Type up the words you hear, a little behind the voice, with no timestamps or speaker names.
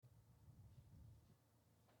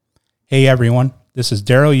Hey everyone, this is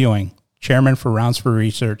Daryl Ewing, Chairman for Rounds for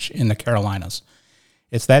Research in the Carolinas.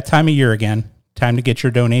 It's that time of year again, time to get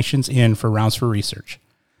your donations in for Rounds for Research.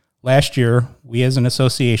 Last year, we as an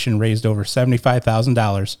association raised over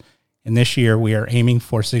 $75,000, and this year we are aiming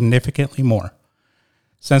for significantly more.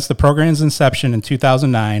 Since the program's inception in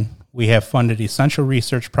 2009, we have funded essential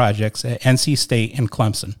research projects at NC State and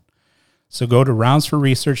Clemson. So go to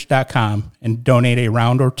roundsforresearch.com and donate a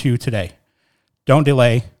round or two today. Don't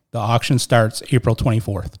delay. The auction starts April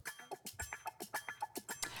 24th.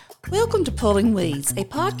 Welcome to Pulling Weeds, a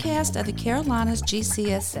podcast of the Carolinas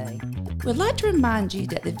GCSA. We'd like to remind you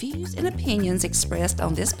that the views and opinions expressed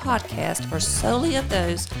on this podcast are solely of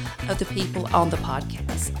those of the people on the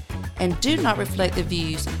podcast and do not reflect the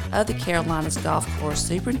views of the Carolinas Golf Course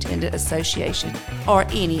Superintendent Association or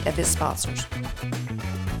any of its sponsors.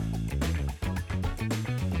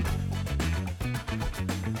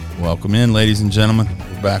 Welcome in, ladies and gentlemen.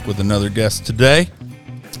 We're back with another guest today.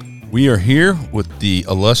 We are here with the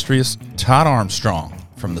illustrious Todd Armstrong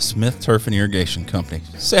from the Smith Turf and Irrigation Company.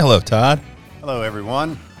 Say hello, Todd. Hello,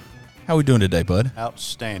 everyone. How we doing today, bud?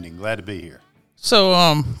 Outstanding. Glad to be here.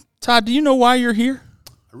 So, Todd, do you know why you're here?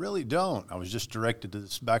 I really don't. I was just directed to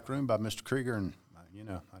this back room by Mr. Kreger, and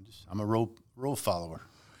I'm a rule follower.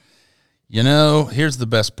 You know, here's the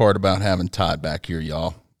best part about having Todd back here,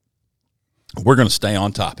 y'all. We're going to stay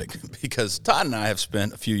on topic because Todd and I have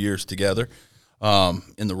spent a few years together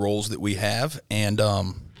in the roles that we have. And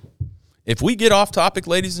if we get off topic,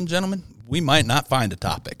 ladies and gentlemen, we might not find a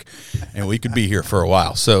topic, and we could be here for a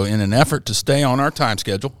while. So in an effort to stay on our time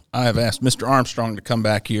schedule, I have asked Mr. Armstrong to come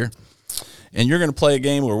back here, and you're going to play a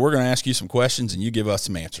game where we're going to ask you some questions, and you give us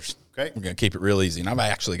some answers. Okay. We're going to keep it real easy, and I've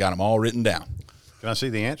actually got them all written down. Can I see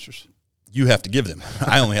the answers? You have to give them.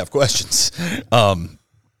 I only have questions.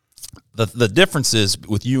 The difference is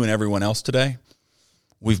with you and everyone else today,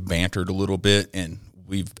 we've bantered a little bit, and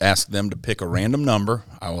we've asked them to pick a random number.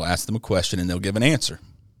 I will ask them a question, and they'll give an answer.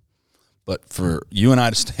 But for you and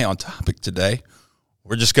I to stay on topic today,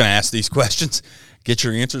 we're just going to ask these questions, get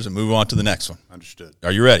your answers, and move on to the next one. Understood.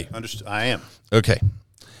 Are you ready? Understood. I am. Okay.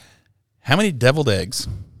 How many deviled eggs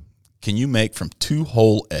can you make from 2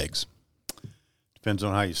 whole eggs? Depends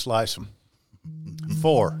on how you slice them.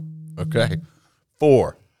 4. Okay.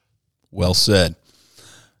 4. Well said.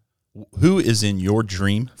 Who is in your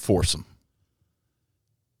dream foursome?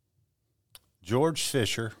 George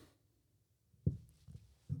Fisher,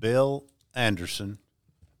 Bill Anderson,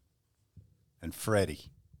 and Freddie.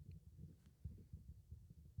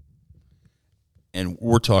 And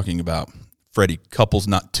we're talking about Freddie couples,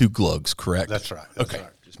 not 2 glugs, correct? That's right. That's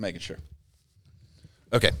right. Just making sure.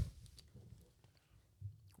 Okay.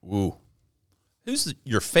 Ooh. Who's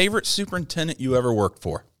your favorite superintendent you ever worked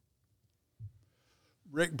for?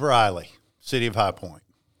 Rick Briley, City of High Point.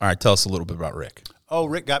 All right, tell us a little bit about Rick. Oh,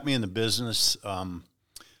 Rick got me in the business. I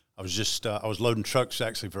was loading trucks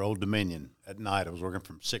actually for Old Dominion at night. I was working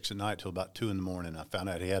from 6 at night till about 2 in the morning. I found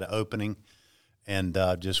out he had an opening, and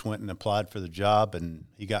just went and applied for the job. And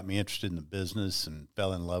he got me interested in the business and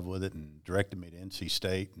fell in love with it, and directed me to NC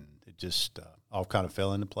State, and it just all kind of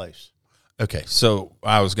fell into place. Okay, so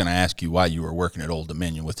I was going to ask you why you were working at Old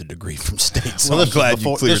Dominion with a degree from State. So well, I'm glad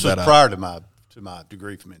you cleared this that was up. prior to my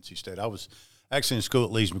degree from NC State. I was actually in school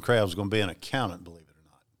at Lees McRae. I was going to be an accountant, believe it or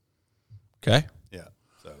not. Okay. Yeah.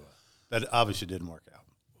 So that obviously didn't work out.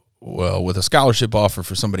 Well, with a scholarship offer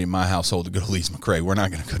for somebody in my household to go to Lees McRae, we're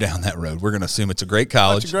not going to go down that road. We're going to assume it's a great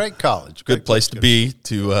college. It's a great college. Good place to be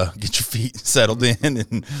to get your feet settled in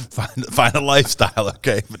and find a lifestyle,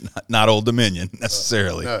 okay? But not Old Dominion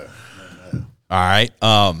necessarily. No. All right.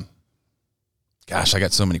 Gosh, I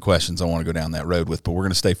got so many questions I want to go down that road with, but we're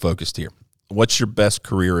going to stay focused here. What's your best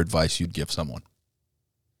career advice you'd give someone?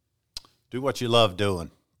 Do what you love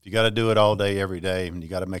doing. If you got to do it all day, every day, and you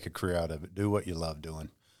got to make a career out of it, do what you love doing.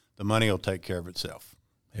 The money will take care of itself.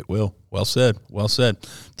 It will. Well said. Well said.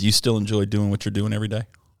 Do you still enjoy doing what you're doing every day?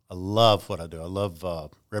 I love what I do. I love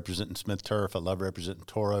representing Smith Turf. I love representing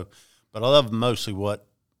Toro. But I love mostly what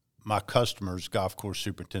my customers, golf course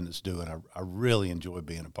superintendents, do, and I really enjoy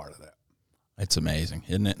being a part of that. It's amazing,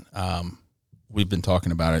 isn't it? We've been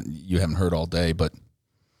talking about it. You haven't heard all day, but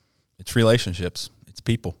it's relationships. It's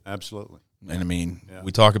people. Absolutely. And, I mean,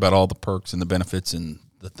 we talk about all the perks and the benefits and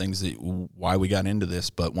the things why we got into this,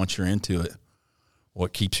 but once you're into it,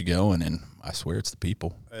 what keeps you going? And I swear it's the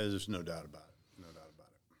people. There's no doubt about it. No doubt about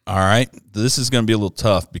it. All right. This is going to be a little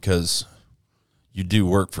tough because you do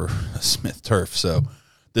work for Smith Turf, so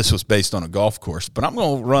this was based on a golf course, but I'm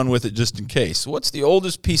going to run with it just in case. What's the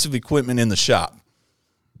oldest piece of equipment in the shop?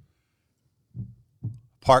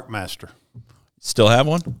 Parkmaster. Still have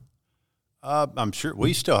one? I'm sure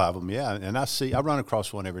we still have them, yeah. And I run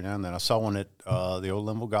across one every now and then. I saw one at the old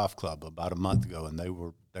Linville Golf Club about a month ago, and they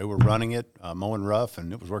were running it, mowing rough,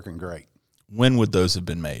 and it was working great. When would those have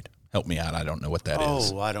been made? Help me out. I don't know what that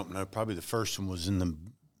is. Oh, I don't know. Probably the first one was in the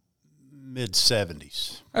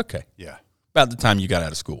mid-'70s. Okay. Yeah. About the time you got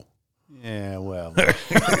out of school. Yeah, well.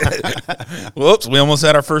 Whoops, we almost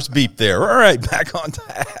had our first beep there. All right, back on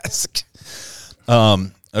task.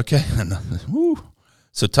 Okay. Woo.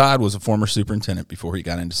 So Todd was a former superintendent before he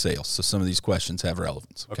got into sales, so some of these questions have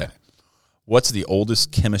relevance. Okay. What's the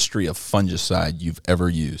oldest chemistry of fungicide you've ever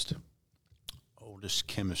used? Oldest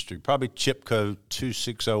chemistry, probably Chipco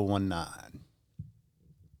 26019.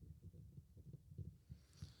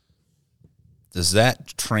 Does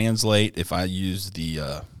that translate if I use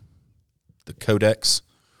the codex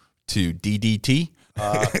to DDT?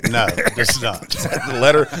 No, it does not. The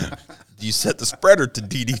letter, you set the spreader to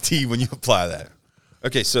DDT when you apply that.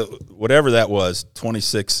 Okay, so whatever that was,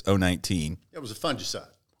 26019. It was a fungicide.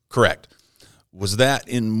 Correct. Was that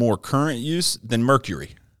in more current use than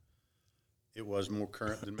mercury? It was more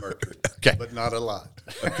current than mercury. Okay. But not a lot.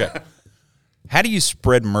 Okay. How do you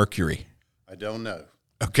spread mercury? I don't know.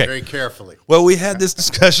 Okay. Very carefully. Well, we had this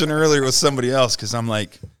discussion earlier with somebody else because I'm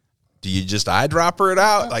like, do you just eyedropper it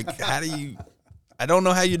out? Like, how do you – I don't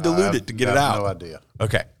know how you dilute it to get it out. I have no idea.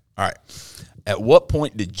 Okay. All right. At what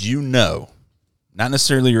point did you know, not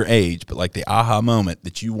necessarily your age, but like the aha moment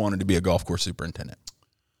that you wanted to be a golf course superintendent?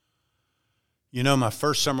 You know, my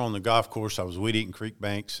first summer on the golf course, I was weed eating creek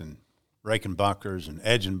banks and raking bunkers and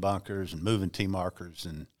edging bunkers and moving tee markers.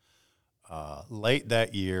 And late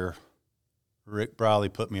that year, Rick Briley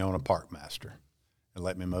put me on a park master and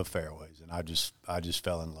let me mow fairways, and I just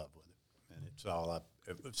fell in love with it, and it's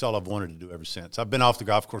all I've wanted to do ever since. I've been off the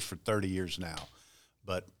golf course for 30 years now,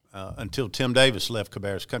 but until Tim Davis left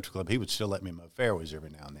Cabarrus Country Club, he would still let me mow fairways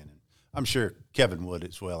every now and then, and I'm sure Kevin would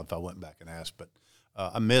as well if I went back and asked. But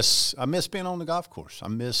I miss being on the golf course. I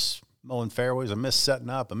miss mowing fairways. I miss setting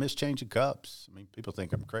up. I miss changing cups. I mean, people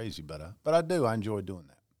think I'm crazy, but I do. I enjoy doing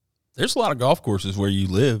that. There's a lot of golf courses where you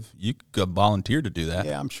live. You could volunteer to do that.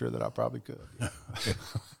 Yeah, I'm sure that I probably could. Yeah.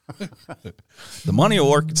 The money will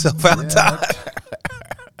work itself out, Todd.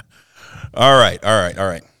 All right.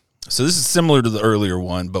 So this is similar to the earlier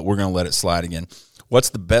one, but we're going to let it slide again. What's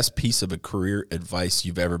the best piece of a career advice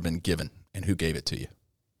you've ever been given, and who gave it to you?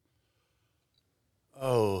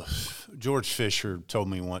 Oh, George Fisher told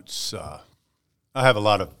me once, I have a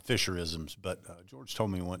lot of Fisherisms, but George told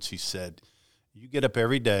me once, he said, you get up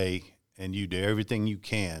every day and you do everything you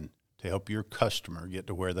can to help your customer get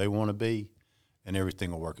to where they want to be, and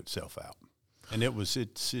everything will work itself out. And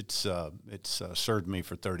it's served me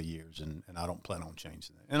for 30 years, and I don't plan on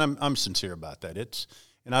changing that. And I'm sincere about that.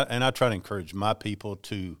 And I try to encourage my people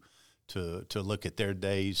to look at their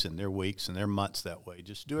days and their weeks and their months that way.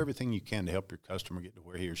 Just do everything you can to help your customer get to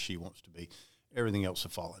where he or she wants to be. Everything else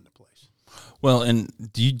will fall into place. Well, and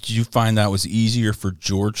did you find that was easier for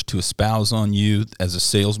George to espouse on you as a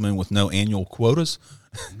salesman with no annual quotas?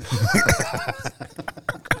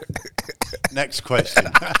 Next question.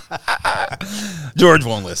 George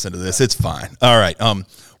won't listen to this. It's fine. All right.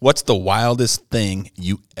 What's the wildest thing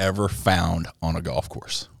you ever found on a golf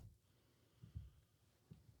course?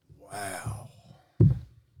 Wow.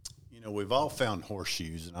 You know, we've all found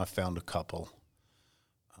horseshoes, and I found a couple.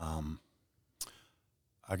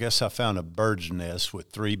 I guess I found a bird's nest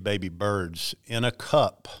with 3 baby birds in a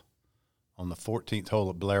cup on the 14th hole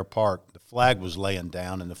at Blair Park. The flag was laying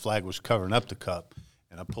down, and the flag was covering up the cup.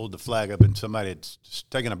 And I pulled the flag up, and somebody had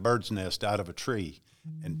taken a bird's nest out of a tree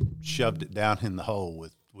and shoved it down in the hole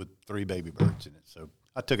with 3 baby birds in it. So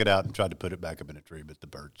I took it out and tried to put it back up in a tree, but the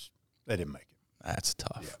birds, they didn't make it. That's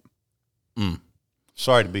tough. Yeah.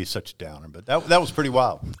 Sorry to be such a downer, but that was pretty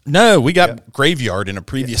wild. No, we got graveyard in a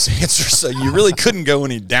previous answer, so you really couldn't go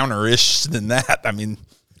any downer-ish than that. I mean,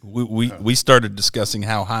 we started discussing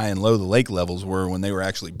how high and low the lake levels were when they were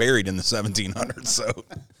actually buried in the 1700s, so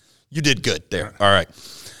you did good there. All right.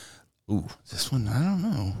 Ooh, this one, I don't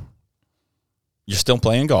know. You're still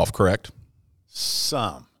playing golf, correct?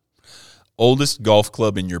 Some. Oldest golf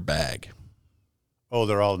club in your bag? Oh,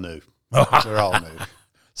 they're all new. They're all new.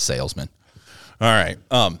 Salesman. All right.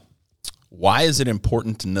 Why is it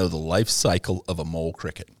important to know the life cycle of a mole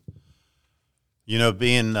cricket? You know,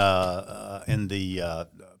 being in the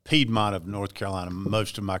Piedmont of North Carolina,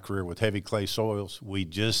 most of my career with heavy clay soils, we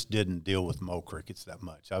just didn't deal with mole crickets that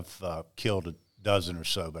much. I've killed a dozen or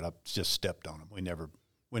so, but I've just stepped on them.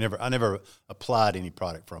 I never applied any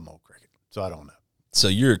product for a mole cricket, so I don't know. So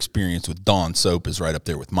your experience with Dawn soap is right up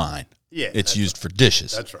there with mine. Yeah, it's used for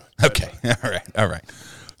dishes. That's right. Okay. All right.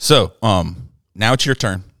 So, now it's your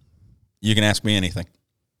turn. You can ask me anything.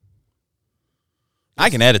 I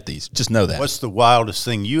can edit these. Just know that. What's the wildest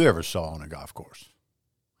thing you ever saw on a golf course?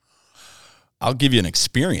 I'll give you an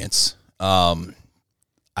experience. I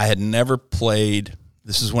had never played.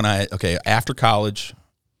 This is when after college,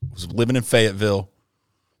 was living in Fayetteville.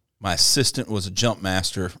 My assistant was a jump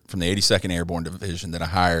master from the 82nd Airborne Division that I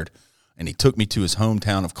hired, and he took me to his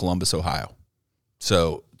hometown of Columbus, Ohio.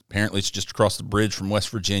 So apparently it's just across the bridge from West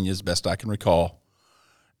Virginia, as best I can recall.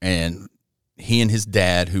 And he and his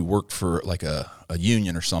dad, who worked for like a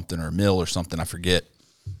union or something, or a mill or something, I forget,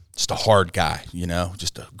 just a hard guy,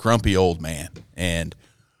 just a grumpy old man. And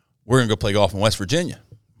we're going to go play golf in West Virginia.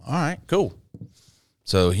 All right, cool.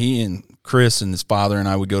 So he and Chris and his father and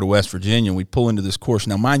I would go to West Virginia, and we'd pull into this course.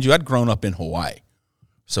 Now, mind you, I'd grown up in Hawaii.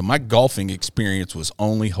 So my golfing experience was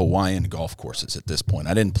only Hawaiian golf courses at this point.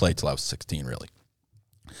 I didn't play till I was 16, really.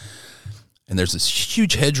 And there's this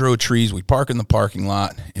huge hedgerow of trees. We park in the parking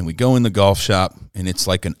lot, and we go in the golf shop, and it's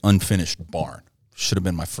like an unfinished barn. Should have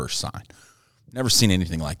been my first sign. Never seen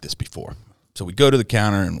anything like this before. So we go to the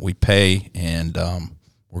counter, and we pay, and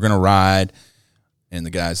we're going to ride. And the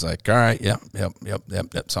guy's like, all right, yep,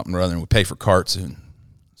 something or other. And we pay for carts. And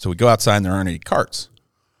so we go outside, and there aren't any carts.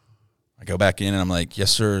 I go back in, and I'm like, yes,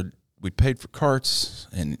 sir, we paid for carts.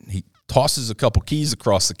 And he tosses a couple keys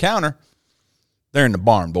across the counter. They're in the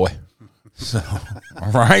barn, boy. So,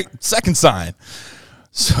 all right, second sign.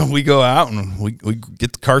 So we go out, and we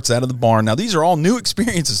get the carts out of the barn. Now, these are all new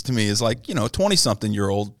experiences to me. As like,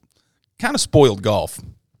 20-something-year-old, kind of spoiled golf.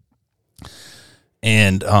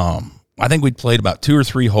 And I think we'd played about 2 or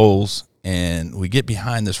 3 holes, and we get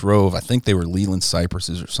behind this row of, I think they were Leland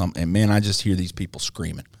cypresses or something, and, man, I just hear these people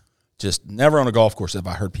screaming. Just never on a golf course have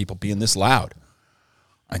I heard people being this loud.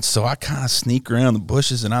 And so I kind of sneak around the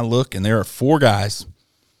bushes, and I look, and there are 4 guys.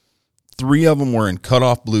 3 of them were in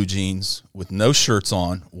cutoff blue jeans with no shirts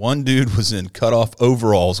on. One dude was in cutoff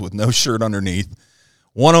overalls with no shirt underneath.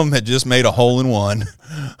 One of them had just made a hole-in-one.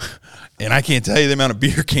 And I can't tell you the amount of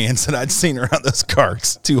beer cans that I'd seen around those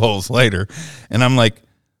carts 2 holes later. And I'm like,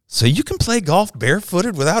 so you can play golf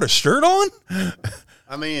barefooted without a shirt on?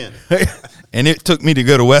 I'm in. And it took me to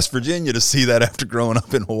go to West Virginia to see that after growing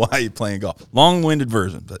up in Hawaii playing golf. Long-winded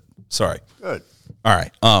version, but sorry. Good. All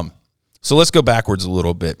right. So let's go backwards a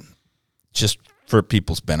little bit, just for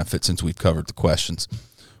people's benefit since we've covered the questions.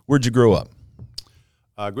 Where'd you grow up?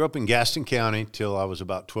 I grew up in Gaston County till I was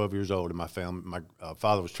about 12 years old, and my family, my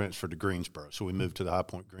father was transferred to Greensboro, so we moved to the High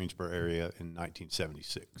Point, Greensboro area in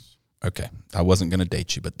 1976. Okay. I wasn't going to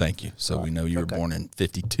date you, but thank you. So we know you were born in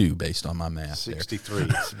 52 based on my math 63.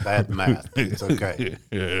 It's bad math. It's okay.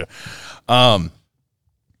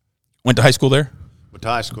 Went to high school there? Went to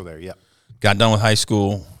high school there, yep. Got done with high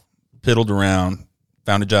school, piddled around,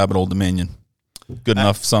 found a job at Old Dominion. Good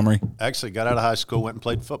enough summary? Actually, got out of high school, went and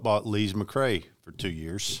played football at Lees McRae for 2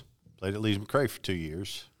 years. Played at Lees McRae for 2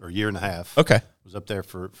 years, or a year and a half. Okay. Was up there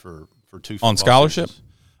for 2 on scholarship? Seasons.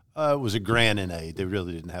 It was a grant in aid. They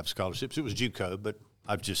really didn't have scholarships. It was JUCO, but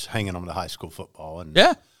I was just hanging on to high school football. And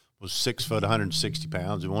was 6 foot, 160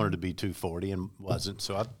 pounds, and wanted to be 240 and wasn't.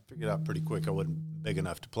 So I figured out pretty quick I wasn't big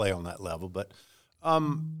enough to play on that level. But I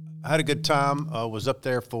had a good time. Was up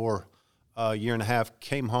there for a year and a half,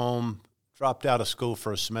 came home, dropped out of school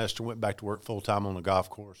for a semester, went back to work full-time on the golf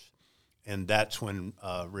course. And that's when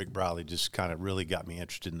Rick Briley just kind of really got me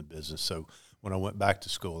interested in the business. So when I went back to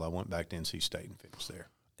school, I went back to NC State and finished there.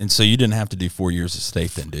 And so you didn't have to do 4 years of state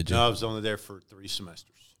then, did you? No, I was only there for 3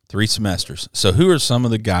 semesters. 3 semesters. So who are some of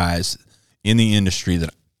the guys in the industry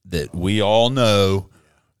that we all know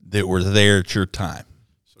that were there at your time?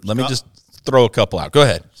 So Let me just throw a couple out. Go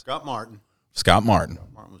ahead. Scott Martin. Scott Martin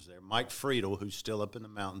was there. Mike Friedel, who's still up in the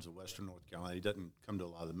mountains of western North Carolina. He doesn't come to a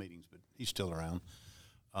lot of the meetings, but he's still around.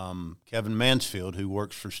 Kevin Mansfield, who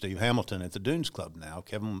works for Steve Hamilton at the Dunes Club now.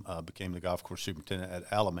 Kevin became the golf course superintendent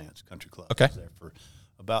at Alamance Country Club. Okay. He was there for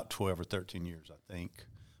about 12 or 13 years, I think.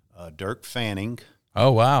 Dirk Fanning.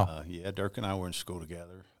 Oh, wow. Dirk and I were in school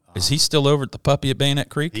together. Is he still over at the Puppy at Bayonet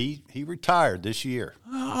Creek? He retired this year.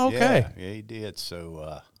 Oh, okay. Yeah, he did.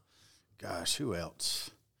 So, gosh, who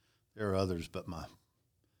else? There are others, but my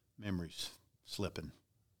memory's slipping.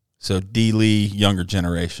 So, D. Lee, younger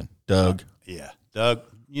generation. Doug. Doug.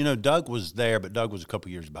 Doug was there, but Doug was a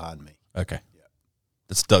couple years behind me. Okay. Yeah.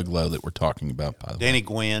 That's Doug Lowe that we're talking about, by the way.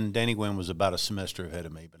 Danny Gwynn was about a semester ahead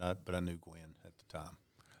of me, but I knew Gwynn at the time.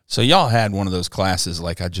 So y'all had one of those classes,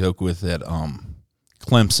 like I joke with at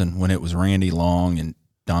Clemson, when it was Randy Long and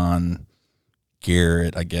Don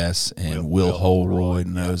Garrett, I guess, and Will Holroyd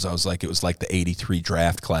and those. I was like, it was like the 83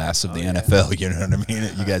 draft class of the NFL, you know what I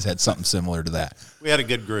mean? You guys had something similar to that. We had a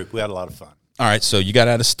good group. We had a lot of fun. All right, so you got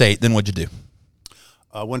out of state. Then what'd you do?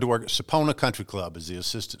 I went to work at Sapona Country Club as the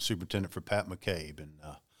assistant superintendent for Pat McCabe. And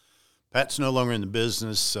Pat's no longer in the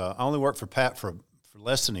business. I only worked for Pat for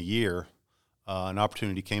less than a year. An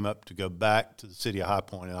opportunity came up to go back to the city of High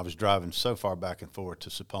Point, and I was driving so far back and forth to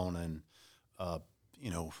Sapona, and I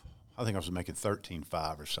think I was making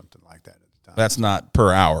 $13.5 or something like that at the time. That's not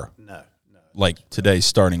per hour. No. Like today's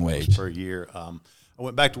starting wage. Per year. I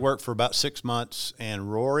went back to work for about 6 months, and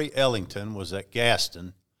Rory Ellington was at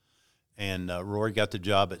Gaston, and Rory got the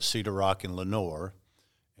job at Cedar Rock in Lenoir,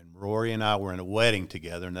 and Rory and I were in a wedding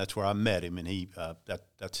together, and that's where I met him, and I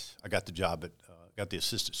got the job got the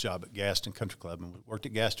assistant's job at Gaston Country Club, and worked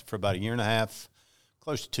at Gaston for about a year and a half,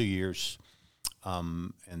 close to 2 years,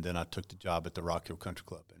 and then I took the job at the Rock Hill Country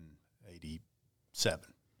Club in 87.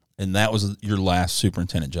 And that was your last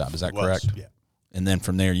superintendent job, is that correct? Yeah. And then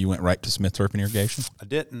from there, you went right to Smith Turpin Irrigation? I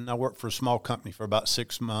didn't. I worked for a small company for about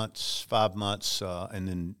 6 months, 5 months, and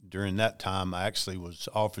then during that time, I actually was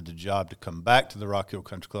offered the job to come back to the Rock Hill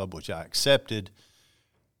Country Club, which I accepted.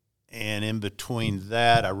 And in between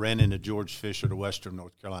that, I ran into George Fisher, the Western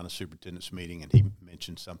North Carolina Superintendent's meeting, and he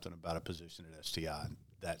mentioned something about a position at STI, and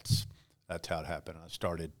that's how it happened. I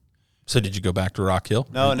started. So did you go back to Rock Hill?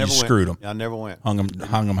 No, I never went. Screwed them. I never went. Hung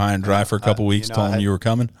them high and dry for a couple weeks, told them you were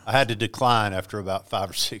coming? I had to decline after about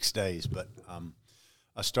 5 or 6 days, but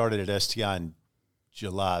I started at STI in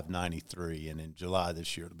July of 93, and in July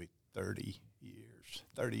this year it'll be 30 years.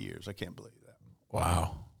 30 years. I can't believe that.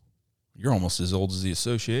 Wow. You're almost as old as the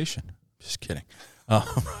association. Just kidding.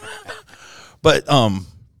 But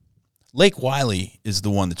Lake Wiley is the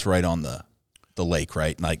one that's right on the lake,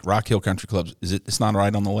 right? Like Rock Hill Country Club, it's not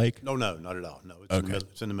right on the lake? No, not at all. No,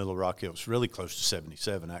 it's in the middle of Rock Hill. It's really close to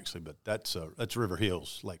 77, actually, but that's River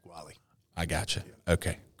Hills, Lake Wiley. I gotcha. Yeah.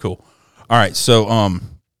 Okay, cool. All right, so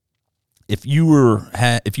if you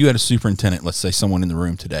had a superintendent, let's say someone in the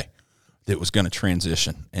room today that was going to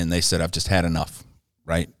transition, and they said, "I've just had enough,"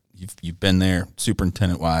 right? You've been there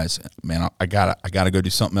superintendent-wise. Man, I gotta go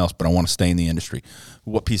do something else, but I want to stay in the industry.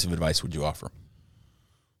 What piece of advice would you offer?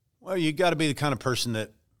 Well, you got to be the kind of person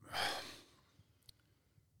that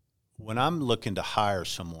when I'm looking to hire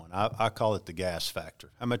someone, I call it the gas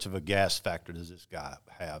factor. How much of a gas factor does this guy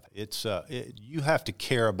have? You have to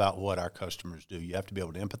care about what our customers do. You have to be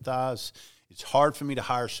able to empathize. It's hard for me to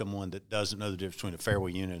hire someone that doesn't know the difference between a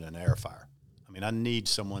fairway unit and an air fire. I mean, I need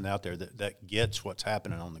someone out there that gets what's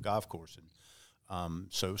happening on the golf course. And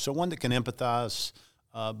so one that can empathize,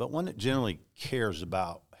 but one that generally cares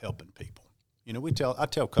about helping people. You know, I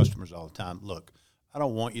tell customers all the time, look, I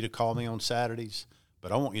don't want you to call me on Saturdays,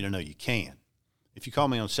 but I want you to know you can. If you call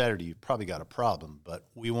me on Saturday, you've probably got a problem, but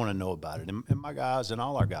we want to know about it. And my guys and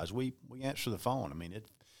all our guys, we answer the phone. I mean,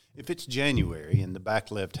 if it's January and the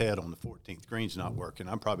back left head on the 14th green's not working,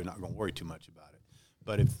 I'm probably not going to worry too much about it.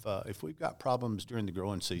 But if we've got problems during the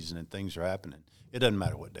growing season and things are happening, it doesn't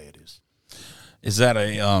matter what day it is. Is that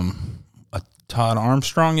a Todd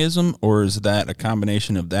Armstrongism, or is that a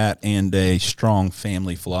combination of that and a strong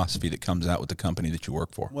family philosophy that comes out with the company that you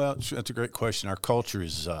work for? Well, that's a great question. Our culture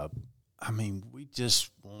is, we just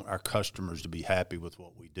want our customers to be happy with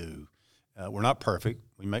what we do. We're not perfect.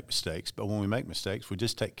 We make mistakes, but when we make mistakes, we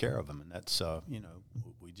just take care of them. And that's,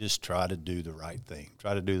 we just try to do the right thing,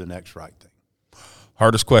 try to do the next right thing.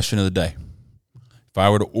 Hardest question of the day. If I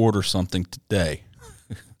were to order something today,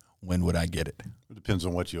 when would I get it? It depends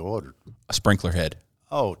on what you ordered. A sprinkler head.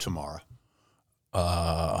 Oh, tomorrow.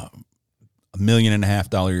 $1.5 million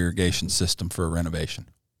irrigation system for a renovation.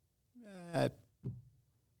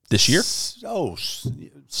 This year?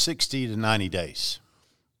 60 to 90 days.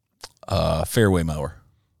 Fairway mower.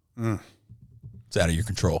 It's out of your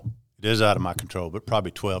control. It is out of my control, but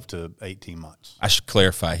probably 12 to 18 months. I should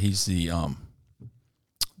clarify. He's the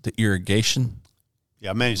irrigation.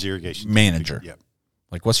 Yeah, I manage the irrigation manager. Yep.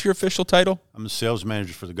 Like, what's your official title? I'm the sales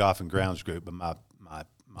manager for the golf and grounds group, but my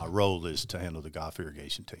role is to handle the golf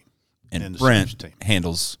irrigation team. And the Brent team.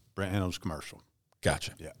 handles commercial.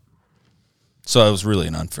 Gotcha. Yeah. So it was really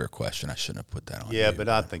an unfair question. I shouldn't have put that on. Yeah, but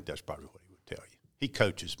I think that's probably what he would tell you. He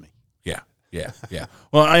coaches me. Yeah.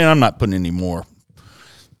 Well, I'm not putting any more.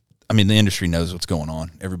 I mean, the industry knows what's going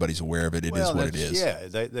on. Everybody's aware of it. It is what it is. Yeah,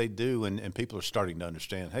 they do, and people are starting to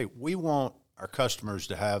understand, hey, we want our customers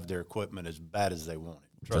to have their equipment as bad as they want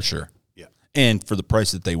it. For sure. Yeah. And for the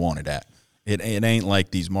price that they want it at. It ain't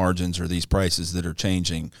like these margins or these prices that are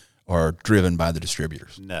changing are driven by the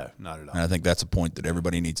distributors. No, not at all. And I think that's a point that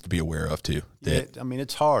everybody needs to be aware of too.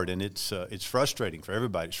 It's hard, and it's frustrating for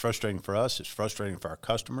everybody. It's frustrating for us. It's frustrating for our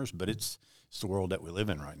customers, but it's the world that we live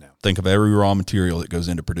in right now. Think of every raw material that goes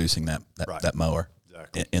into producing that mower,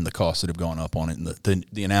 exactly, and the costs that have gone up on it, and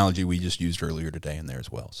the analogy we just used earlier today in there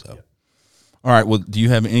as well. So, All right. Well, do you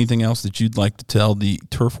have anything else that you'd like to tell the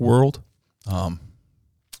turf world?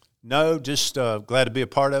 No, just glad to be a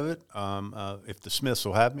part of it. If the Smiths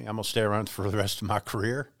will have me, I'm gonna stay around for the rest of my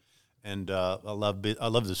career. And I love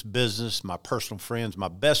this business. My personal friends, my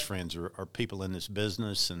best friends are people in this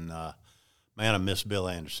business. And man, I miss Bill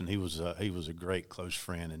Anderson. He was a great close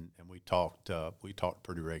friend, and we talked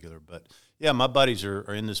pretty regular. But yeah, my buddies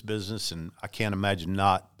are in this business, and I can't imagine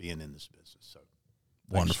not being in this business. So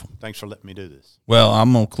Wonderful. Thanks for letting me do this. Well,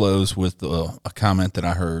 I'm gonna close with a comment that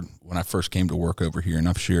I heard when I first came to work over here, and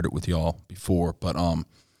I've shared it with y'all before. But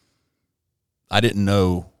I didn't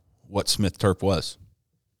know what Smith Turf was.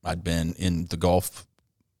 I'd been in the golf,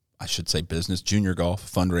 I should say business, junior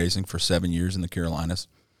golf, fundraising for 7 years in the Carolinas.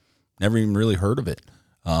 Never even really heard of it.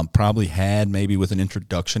 Probably had maybe with an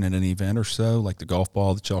introduction at an event or so, like the golf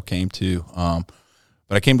ball that y'all came to.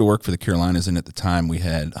 But I came to work for the Carolinas, and at the time we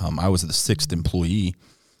had, I was the 6th employee,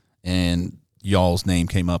 and y'all's name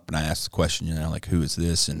came up, and I asked the question, like, who is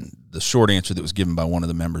this? And the short answer that was given by one of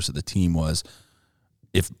the members of the team was,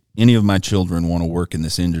 if any of my children want to work in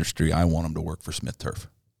this industry, I want them to work for Smith Turf.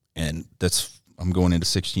 And I'm going into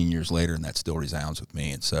 16 years later, and that still resounds with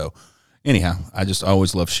me. And so, anyhow, I just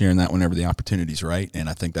always love sharing that whenever the opportunity's right. And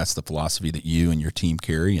I think that's the philosophy that you and your team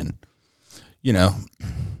carry. And,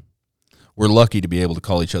 we're lucky to be able to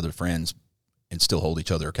call each other friends and still hold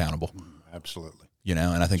each other accountable. Absolutely.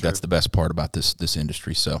 And I think that's the best part about this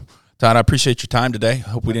industry. So, Todd, I appreciate your time today.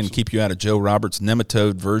 Hope we didn't keep you out of Joe Roberts'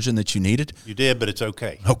 nematode version that you needed. You did, but it's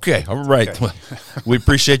okay. Okay. All right. Okay. Well, we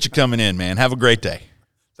appreciate you coming in, man. Have a great day.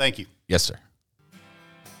 Thank you. Yes, sir.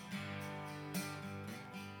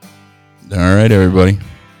 All right, everybody.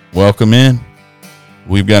 Welcome in.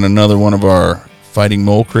 We've got another one of our fighting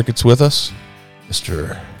mole crickets with us,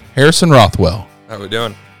 Mr. Harrison Rothwell. How we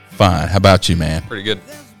doing? Fine. How about you, man? Pretty good.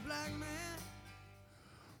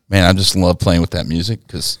 Man, I just love playing with that music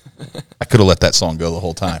because I could have let that song go the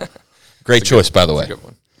whole time. Great choice, by the way. That's a good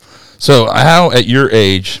one. So how, at your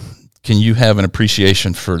age, can you have an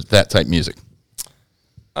appreciation for that type of music?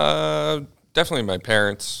 Definitely my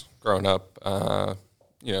parents growing up,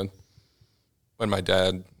 when my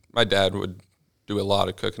dad would do a lot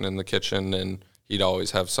of cooking in the kitchen, and he'd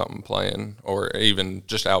always have something playing, or even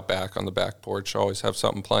just out back on the back porch, always have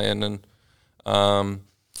something playing. And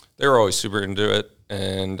they were always super into it.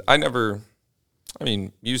 And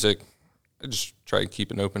music, I just try to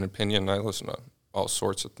keep an open opinion. I listen to all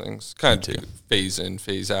sorts of things, kind of phase in,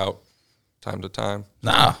 phase out, time to time.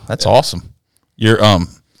 Nah, that's awesome. Your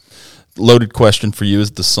loaded question for you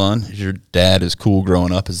as the son: is your dad as cool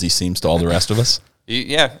growing up as he seems to all the rest of us?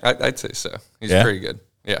 I'd say so. He's pretty good.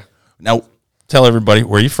 Yeah. Now, tell everybody,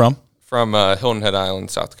 where are you from? From Hilton Head Island,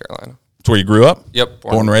 South Carolina. That's where you grew up? Yep.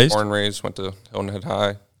 Born and raised? Born and raised, went to Hilton Head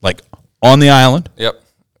High. Like on the island? Yep.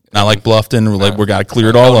 Not like Bluffton, like we got to clear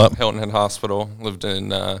it all up. Hilton Head Hospital. Lived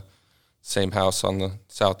in same house on the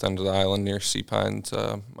south end of the island near Sea Pines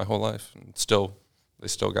my whole life. And they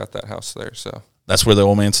still got that house there. So that's where the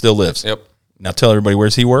old man still lives? Yep. Now tell everybody,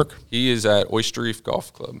 where's he work? He is at Oyster Reef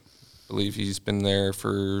Golf Club. I believe he's been there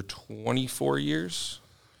for 24 years.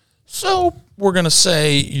 So we're going to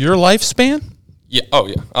say your lifespan? Yeah. Oh,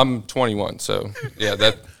 yeah. I'm 21, so yeah.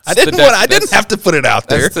 That I didn't have to put it out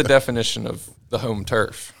there. That's the definition of the home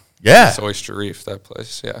turf. Yeah, it's Oyster Reef, that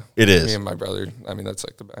place. Yeah, it is. Me and my brother. That's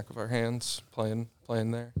like the back of our hands playing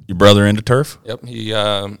there. Your brother into turf? Yep. He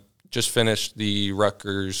just finished the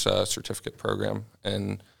Rutgers certificate program,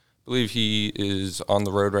 and I believe he is on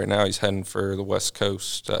the road right now. He's heading for the West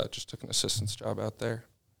Coast. Just took an assistant's job out there.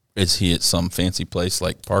 Is he at some fancy place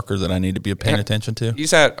like Parker that I need to be paying attention to?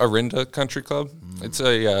 He's at Orinda Country Club. It's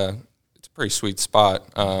a pretty sweet spot.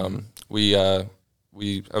 I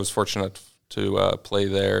was fortunate to play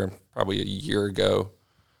there probably a year ago,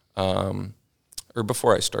 or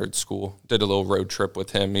before I started school. Did a little road trip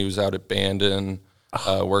with him. He was out at Bandon,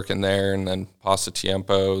 working there, and then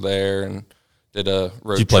Pasatiempo there, and did a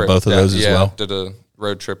road trip. Did you play both of those as well? Did a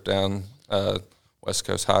road trip down West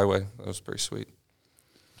Coast Highway. That was pretty sweet.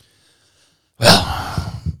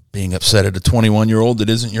 Well, being upset at a 21-year-old that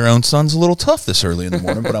isn't your own son's a little tough this early in the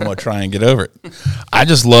morning, but I'm going to try and get over it. I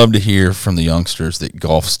just love to hear from the youngsters that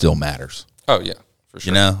golf still matters. Oh, yeah, for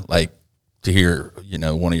sure. Like to hear,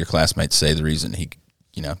 one of your classmates say the reason he,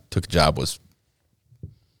 took a job was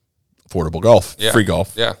affordable golf, free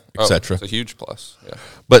golf, etc. It's a huge plus, yeah.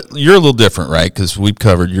 But you're a little different, right? Because we've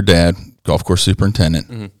covered your dad, golf course superintendent.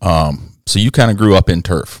 Mm-hmm. So you kind of grew up in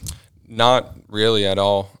turf. Not really at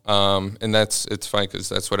all. And it's funny because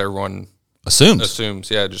that's what everyone assumes.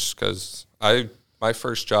 Yeah, just because my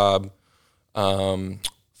first job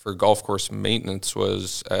for golf course maintenance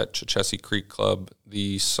was at Chichessie Creek Club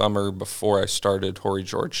the summer before I started Horry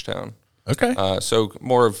Georgetown. Okay. So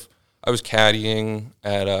I was caddying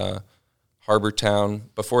at Harbortown.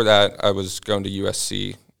 Before that, I was going to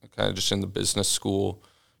USC, kind of just in the business school,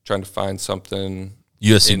 trying to find something.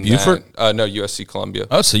 USC Beaufort? No, USC Columbia.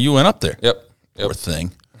 Oh, so you went up there. Yep. Poor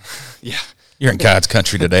thing. Yeah. You're in God's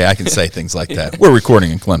country today. I can say things like that. We're recording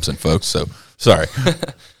in Clemson, folks, so sorry.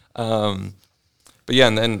 But yeah,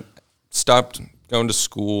 and then stopped going to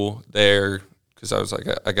school there because I was like,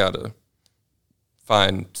 I got to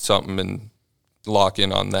find something and lock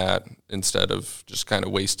in on that instead of just kind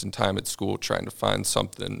of wasting time at school trying to find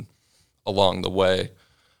something along the way.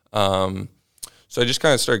 So I just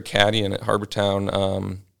kind of started caddying at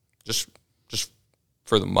Harbortown, just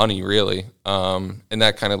for the money, really. And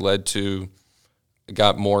that kind of led to, I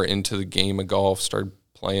got more into the game of golf, started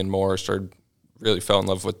playing more, really fell in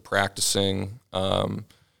love with practicing.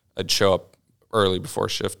 I'd show up early before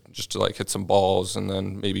shift just to like hit some balls and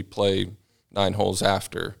then maybe play 9 holes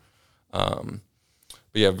after. But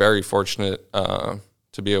yeah, very fortunate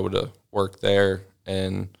to be able to work there,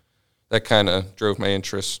 and that kind of drove my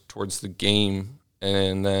interest towards the game.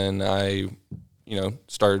 And then I,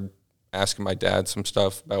 started asking my dad some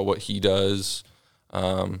stuff about what he does.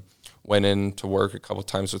 Went in to work a couple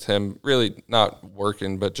times with him, really not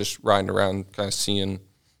working, but just riding around, kind of seeing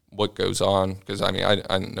what goes on, because, I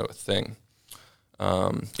didn't know a thing.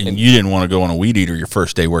 And you didn't want to go on a weed eater your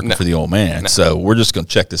first day working for the old man, so we're just going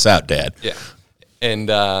to check this out, Dad. Yeah.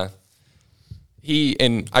 And I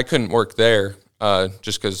couldn't work there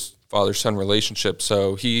just because father-son relationship,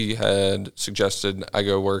 so he had suggested I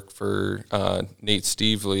go work for Nate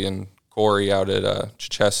Stevely and Corey out at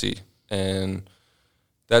Chichessie, and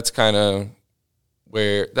that's kind of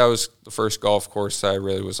where that was the first golf course that I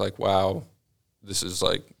really was like, wow, this is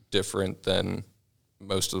like different than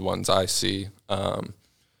most of the ones I see.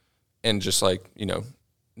 And just like,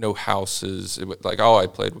 no houses. All I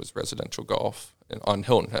played was residential golf and on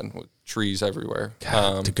Hilton Head with trees everywhere.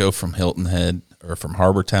 God, to go from Hilton Head or from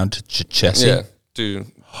Harbortown to Chichessie. Yeah, two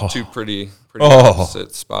pretty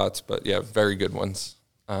opposite spots, but yeah, very good ones.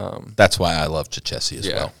 That's why I love Chichessie as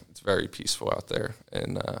well. It's very peaceful out there.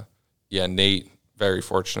 And Nate, very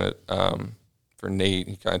fortunate for Nate.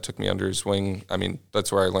 He kind of took me under his wing.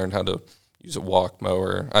 That's where I learned how to use a walk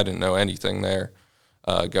mower. I didn't know anything there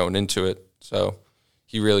going into it. So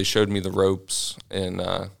he really showed me the ropes, and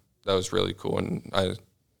that was really cool. And I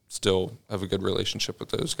still have a good relationship with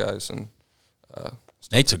those guys. And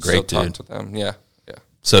Nate's a great dude. Talk to them. Yeah.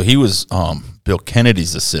 So he was Bill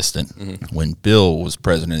Kennedy's assistant when Bill was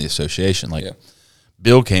president of the association.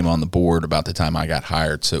 Bill came on the board about the time I got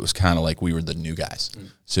hired, so it was kind of like we were the new guys.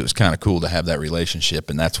 So it was kind of cool to have that relationship,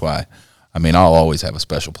 and that's why, I'll always have a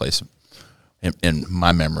special place in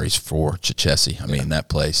my memories for Chichessie. That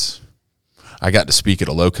place. I got to speak at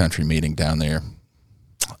a Low Country meeting down there.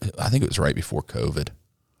 I think it was right before COVID,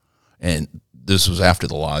 and this was after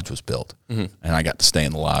the lodge was built, and I got to stay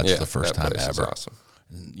in the lodge for the first time ever. Awesome.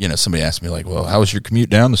 Somebody asked me well, how was your commute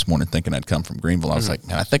down this morning, thinking I'd come from Greenville? I was like,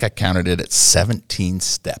 I think I counted it at 17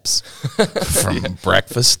 steps from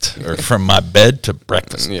breakfast or from my bed to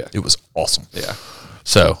breakfast. Yeah. It was awesome. Yeah.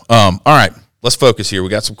 So, all right, let's focus here. We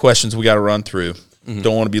got some questions we got to run through.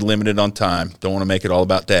 Don't want to be limited on time. Don't want to make it all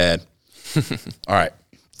about Dad. All right.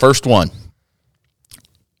 First one.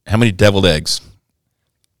 How many deviled eggs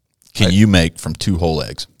can you make from 2 whole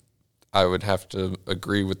eggs? I would have to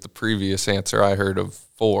agree with the previous answer I heard of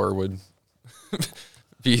 4 would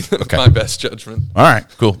be my best judgment. All right,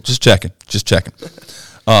 cool. Just checking.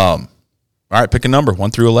 All right, pick a number,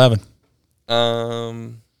 1 through 11.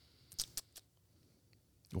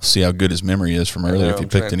 We'll see how good his memory is from earlier if you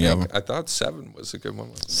picked any of them. I thought 7 was a good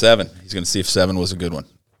one. 7. He's going to see if 7 was a good one.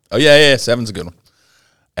 Oh, yeah, 7's a good one.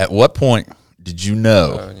 At what point did you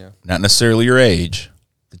know, not necessarily your age,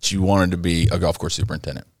 that you wanted to be a golf course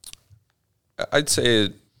superintendent? I'd say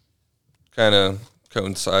it kind of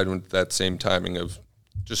coincided with that same timing of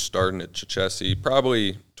just starting at Chichessie.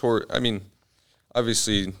 Probably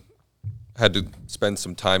obviously had to spend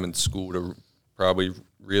some time in school to probably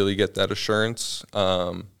really get that assurance.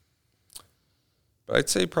 But I'd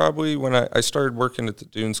say probably when I started working at the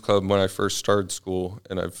Dunes Club when I first started school,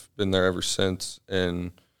 and I've been there ever since.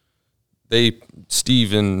 And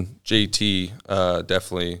Steve and JT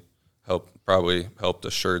definitely helped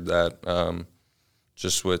assured that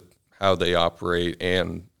just with how they operate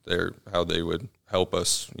and how they would help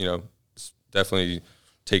us, definitely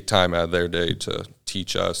take time out of their day to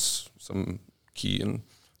teach us some key and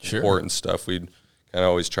important stuff. We'd kind of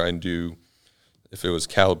always try and do, if it was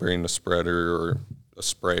calibrating a spreader or a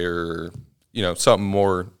sprayer or something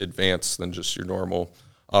more advanced than just your normal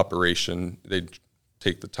operation. They'd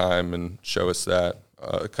take the time and show us that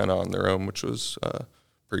kind of on their own, which was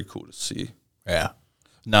pretty cool to see. Yeah.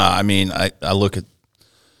 No, I mean, I look at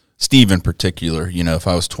Steve in particular. If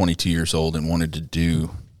I was 22 years old and wanted to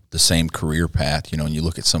do the same career path, and you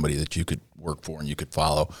look at somebody that you could work for and you could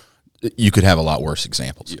follow, you could have a lot worse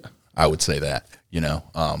examples. Yeah. I would say that,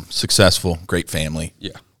 successful, great family.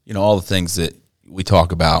 Yeah. All the things that we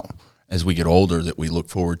talk about as we get older that we look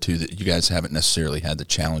forward to that you guys haven't necessarily had the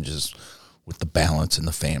challenges with the balance and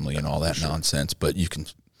the family and all that nonsense, but you can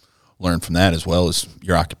learn from that as well as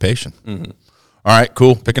your occupation. Mm-hmm. All right,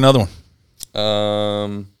 cool. Pick another one.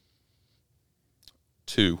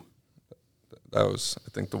 2. That was,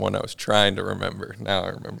 I think, the one I was trying to remember. Now I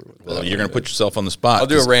remember. Well, you're going to put yourself on the spot. I'll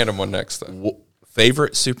do a random one next time.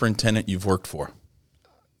 Favorite superintendent you've worked for?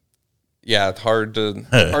 Yeah, it's hard to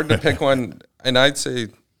pick one, and I'd say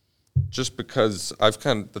just because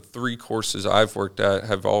the 3 courses I've worked at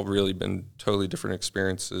have all really been totally different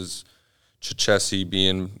experiences. Chichesi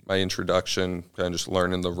being my introduction, kind of just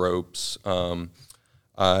learning the ropes.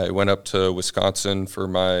 I went up to Wisconsin for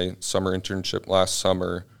my summer internship last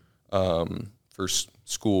summer for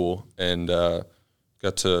school, and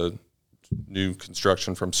got to new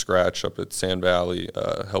construction from scratch up at Sand Valley,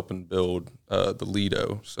 helping build the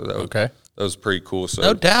Lido. So that was pretty cool. So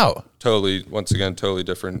no doubt. Totally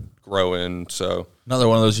different growing. So another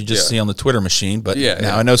one of those you just see on the Twitter machine, but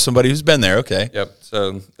now I know somebody who's been there. Okay. Yep.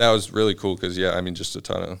 So that was really cool because, just a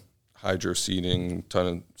ton of hydro seeding, ton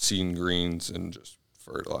of seeding greens, and just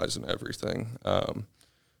fertilizing everything.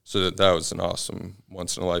 So that was an awesome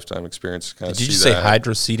once-in-a-lifetime experience. Did you just say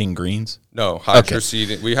hydro-seeding greens? No,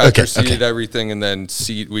 hydro-seeding. We hydro-seeded everything, and then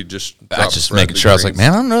we just I was just making sure. I was like,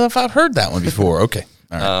 man, I don't know if I've heard that one before. Okay.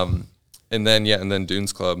 All right. And then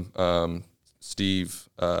Dunes Club, Steve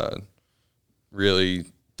really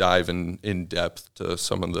diving in depth to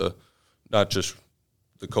some of the, not just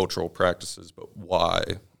the cultural practices, but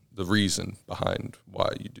the reason behind why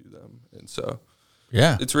you do them. And so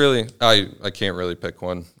yeah, it's really, I can't really pick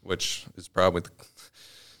one, which is probably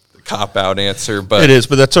the cop-out answer. But it is,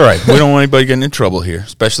 but that's all right. We don't want anybody getting in trouble here,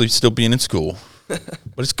 especially still being in school. But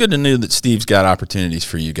it's good to know that Steve's got opportunities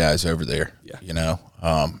for you guys over there. Yeah.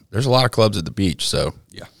 There's a lot of clubs at the beach, so.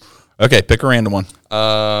 Yeah. Okay, pick a random one.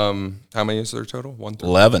 How many is there total?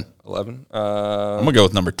 11. 11. I'm going to go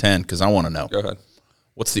with number 10 because I want to know. Go ahead.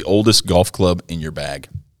 What's the oldest golf club in your bag?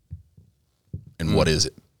 And what is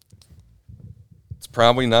it? It's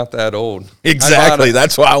probably not that old. Exactly.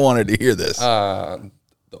 That's why I wanted to hear this. The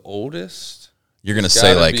oldest? You're going to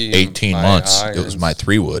say like 18 months. Irons. It was my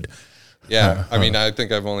 3-wood. Yeah. I mean, I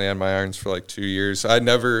think I've only had my irons for like 2 years. I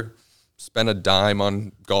never spent a dime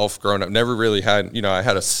on golf growing up. Never really had, I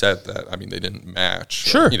had a set that, they didn't match.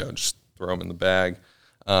 Sure. Just throw them in the bag.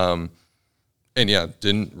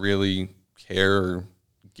 Didn't really care or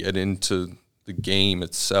get into the game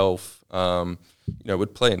itself.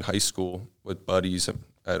 Would play in high school with buddies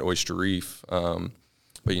at Oyster Reef. But,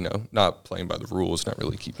 not playing by the rules, not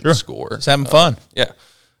really keeping the score. Just having fun. Yeah.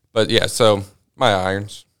 But, so my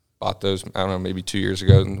irons, bought those, I don't know, maybe 2 years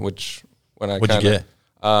ago, what'd you get?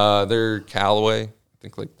 They're Callaway. I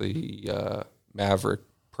think like the Maverick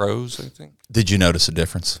Pros, I think. Did you notice a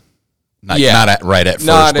difference? Not right at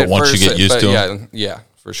first, but once you get used to them? Yeah,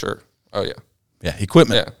 for sure. Oh, yeah. Yeah,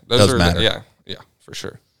 equipment does matter. Yeah, for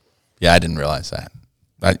sure. Yeah, I didn't realize that.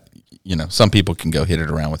 Some people can go hit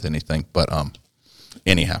it around with anything, but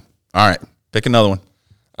anyhow. All right, pick another one.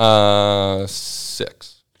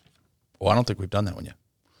 6. Well, I don't think we've done that one yet.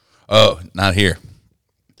 Oh, not here.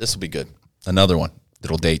 This will be good. Another one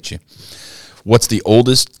that'll date you. What's the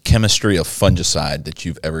oldest chemistry of fungicide that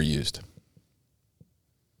you've ever used?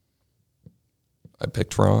 I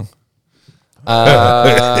picked wrong.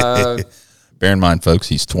 Bear in mind, folks,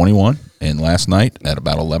 he's 21, and last night at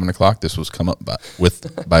about 11 o'clock, this was come up by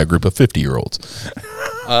a group of 50-year-olds.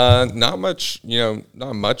 Not much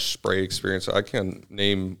spray experience. I can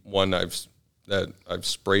name one I've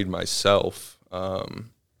sprayed myself. Go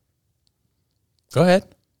ahead.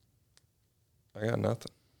 I got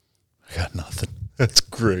nothing. That's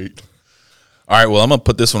great. All right, well, I'm going to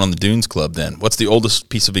put this one on the Dunes Club then. What's the oldest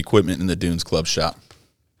piece of equipment in the Dunes Club shop?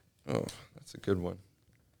 Oh, that's a good one.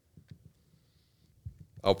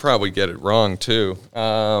 I'll probably get it wrong, too.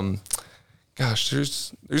 Gosh,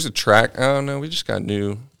 there's a track. I don't know. We just got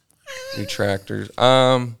new tractors.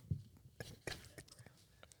 I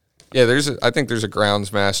think there's a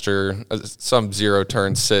Groundsmaster, some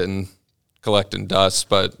zero-turn sitting, collecting dust,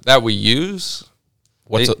 but that we use.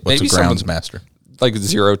 What's a Groundsmaster? Like a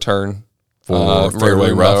zero turn for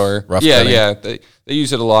fairway rough. Yeah. They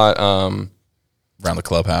use it a lot. around the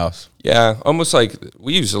clubhouse? Yeah, almost like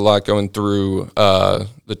we use a lot going through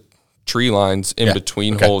the tree lines in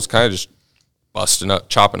between holes, kind of just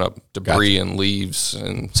chopping up debris and leaves.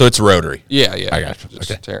 And so it's rotary. Yeah. I got you.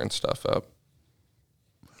 Just tearing stuff up.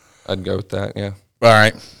 I'd go with that, yeah. All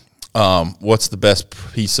right. What's the best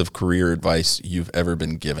piece of career advice you've ever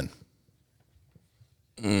been given?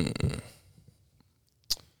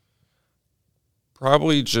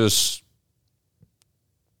 Probably just,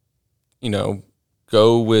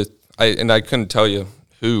 go with, I couldn't tell you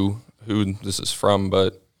who this is from,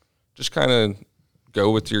 but just kind of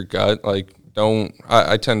go with your gut. Like,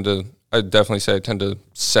 I definitely say I tend to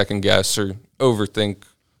second guess or overthink,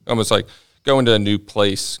 almost like going to a new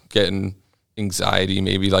place, getting anxiety,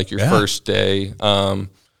 maybe like your first day.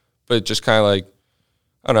 But just kind of like,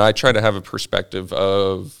 I don't know, I try to have a perspective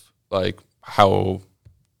of like how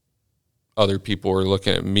other people are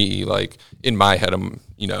looking at me. Like in my head, I'm,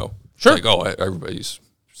 Sure. like, oh, everybody's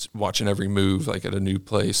watching every move, like at a new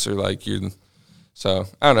place, or like so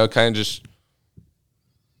I don't know, kind of just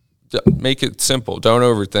make it simple. Don't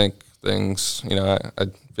overthink things. I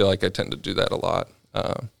feel like I tend to do that a lot.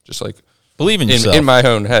 Just like believe in yourself in my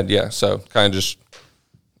own head. Yeah. So kind of just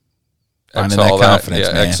finding that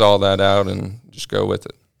confidence, man. X all that out and just go with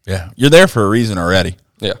it. Yeah. You're there for a reason already.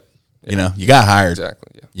 Yeah. You got hired.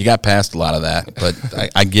 Exactly. Yeah. You got past a lot of that, but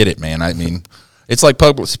I get it, man. I mean, it's like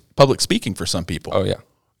public speaking for some people. Oh yeah.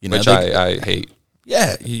 Which I hate.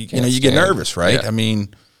 Yeah. You get nervous, right? Yeah. I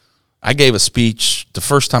mean, I gave a speech. The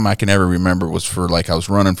first time I can ever remember was for I was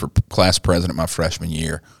running for class president my freshman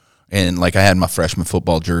year. And I had my freshman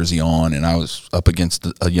football jersey on, and I was up against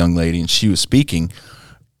a young lady, and she was speaking.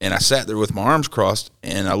 And I sat there with my arms crossed,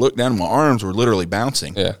 and I looked down, and my arms were literally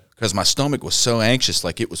bouncing. Yeah. Because my stomach was so anxious,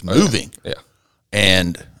 like it was moving. Yeah.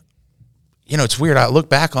 And, it's weird. I look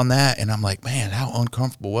back on that, and I'm like, man, how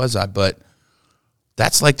uncomfortable was I? But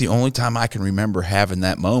that's like the only time I can remember having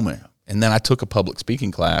that moment. And then I took a public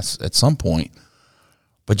speaking class at some point,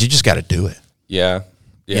 but you just got to do it. Yeah.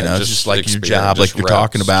 Yeah. It's just like your job, like you're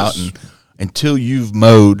talking about. And until you've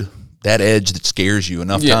mowed that edge that scares you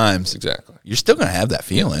enough times, exactly, you're still going to have that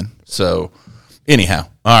feeling. Yeah. So anyhow,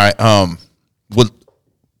 all right.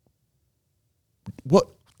 What?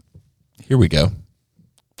 Here we go.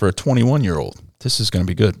 For a 21-year-old, this is going to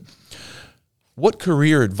be good. What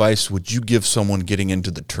career advice would you give someone getting into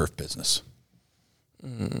the turf business?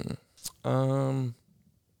 That's a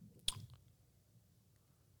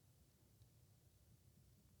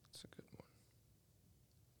good one.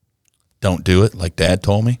 Don't do it, like Dad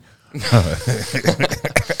told me.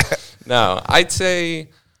 No, I'd say,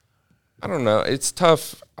 I don't know. It's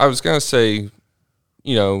tough. I was going to say,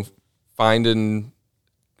 finding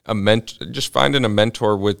a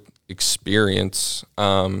mentor with experience,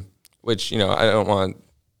 which, I don't want,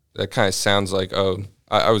 that kind of sounds like,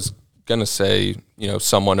 I was going to say,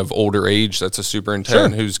 someone of older age that's a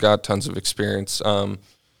superintendent who's got tons of experience.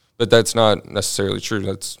 But that's not necessarily true.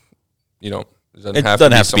 That's, it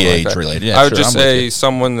doesn't have to be age like related. Yeah, I would just say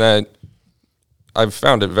someone that I've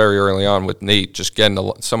found it very early on with Nate, just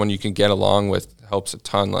getting someone you can get along with helps a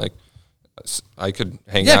ton. Like I could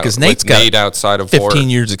hang out with Nate outside of 15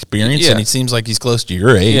 years experience, and he seems like he's close to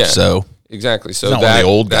your age. Yeah, so exactly. So not one of the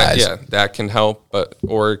old guys. That can help,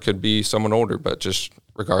 or it could be someone older. But just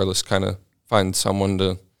regardless, kind of find someone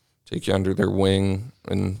to take you under their wing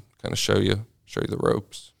and kind of show you the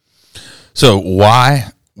ropes. So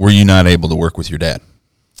why were you not able to work with your dad?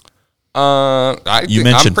 You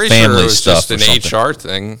mentioned I'm pretty family sure it was stuff just an HR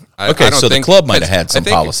thing. I don't so the club might have had some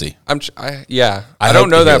policy. I don't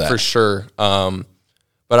know that for sure.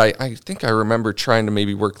 But I think I remember trying to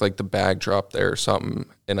maybe work like the bag drop there or something,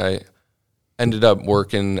 and I ended up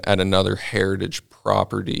working at another heritage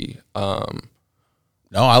property.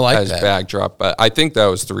 No, I like as that bag drop, but I think that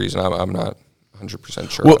was the reason. I'm not 100%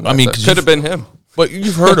 sure. Well, I mean, could have been him. But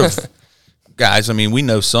you've heard of guys. I mean, we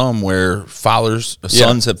know some where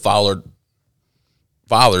sons have followed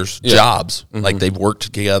fathers' jobs, like they've worked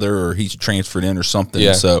together or he's transferred in or something.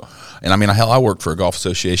 Yeah. So, and I mean, I worked for a golf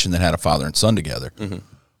association that had a father and son together. Mm-hmm.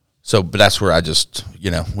 So, but that's where I just,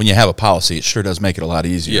 when you have a policy, it sure does make it a lot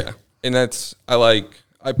easier. Yeah, and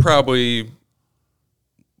I probably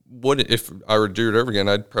would, if I were to do it over again,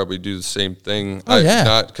 I'd probably do the same thing.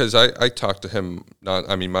 Because I talked to him.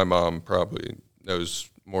 My mom probably knows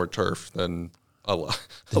more turf than a lot.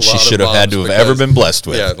 She should have had to have ever been blessed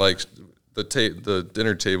with. Yeah, like the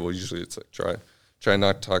dinner table. Usually, it's like try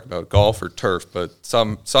not to talk about golf or turf, but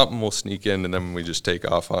something will sneak in, and then we just take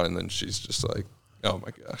off on it, and then she's just like, oh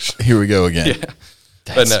my gosh, here we go again. Yeah,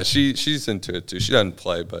 but no, she's into it too. She doesn't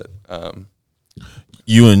play, but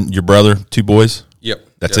you and your brother, 2 boys. Yep,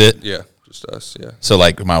 that's it. Yeah, Just us, yeah. So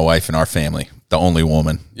like my wife and our family, the only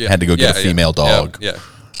woman, had to go get a female dog. Yeah.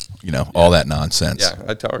 You know, all that nonsense. Yeah,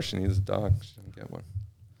 I tell her she needs a dog. She didn't get one.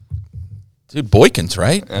 Dude, Boykins,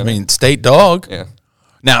 right? I mean, state dog. Yeah.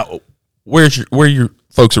 Now, where are your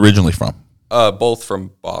folks originally from? Both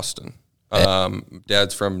from Boston.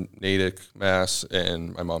 Dad's from Natick, Mass,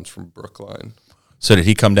 and my mom's from Brookline. So did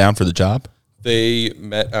he come down for the job? They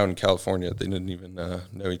met out in California. They didn't even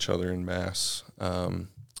know each other in Mass. I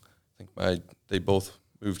think they both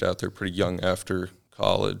moved out there pretty young after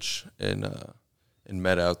college and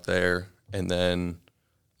met out there. And then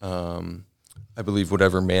I believe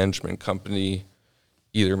whatever management company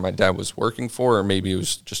either my dad was working for or maybe it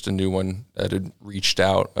was just a new one that had reached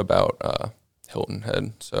out about Hilton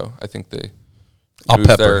Head. So I think I'll moved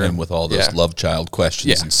pepper there. him with all those love child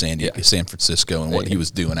questions in San Francisco and what he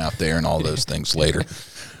was doing out there and all those things later.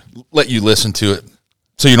 Let you listen to it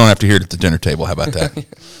so you don't have to hear it at the dinner table. How about that?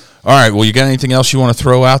 All right. Well, you got anything else you want to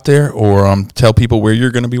throw out there or tell people where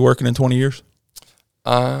you're going to be working in 20 years?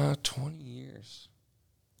 20 years.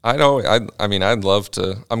 I mean, I'd love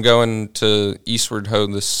to. I'm going to Eastward Ho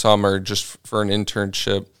this summer just for an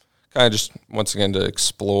internship, kind of just once again to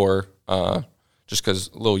explore. Just because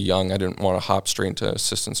a little young, I didn't want to hop straight into an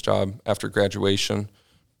assistant's job after graduation.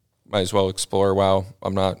 Might as well explore while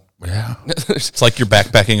I'm not. Yeah, it's like you're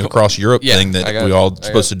backpacking across Europe thing that we all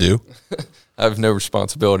supposed to do. I have no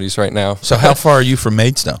responsibilities right now. So how far are you from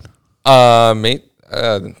Maidstone?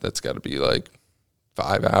 That's got to be like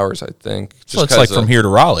 5 hours, I think. So it's like from here to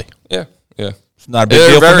Raleigh. Yeah. It's not a big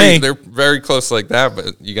deal for me. They're very close like that,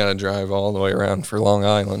 but you got to drive all the way around for Long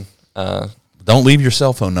Island. Don't leave your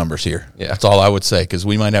cell phone numbers here. Yeah. That's all I would say because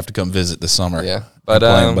we might have to come visit this summer. Yeah, but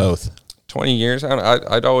playing both. 20 years.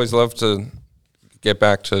 I'd always love to get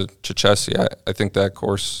back to Chessie. I think that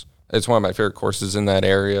course it's one of my favorite courses in that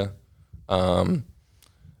area. And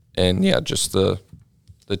yeah, just the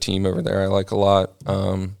team over there I like a lot.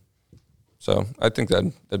 So I think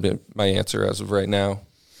that'd be my answer as of right now.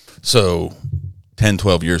 So 10,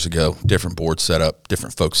 12 years ago, different board setup,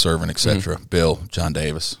 different folks serving, etc. Bill, John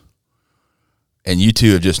Davis. And you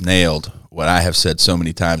two have just nailed what I have said so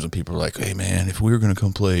many times when people are like, hey, man, if we were going to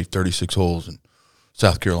come play 36 holes in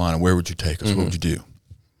South Carolina, where would you take us? What would you do?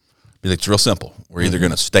 Be like, it's real simple. We're either going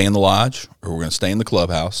to stay in the lodge or we're going to stay in the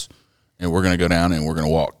clubhouse, and we're going to go down and we're going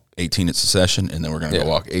to walk 18 at Secession, and then we're going to go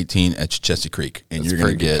walk 18 at Chessie Creek. And you're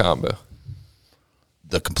going to get combo.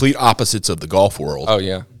 The complete opposites of the golf world. Oh,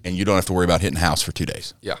 yeah. And you don't have to worry about hitting house for 2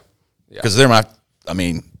 days. Yeah. Because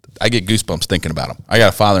I get goosebumps thinking about them. I got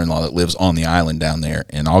a father-in-law that lives on the island down there,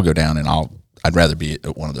 and I'll go down and I'd rather be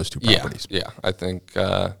at one of those two properties. Yeah. I think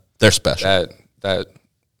they're special. That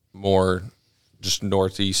more just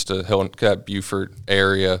northeast of Hilton, that Beaufort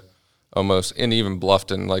area, almost, and even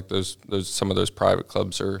Bluffton. Like those some of those private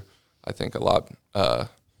clubs are, I think, a lot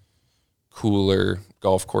cooler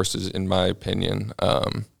golf courses, in my opinion,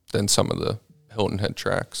 than some of the Hilton Head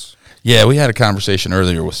tracks. Yeah, we had a conversation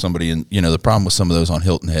earlier with somebody, and the problem with some of those on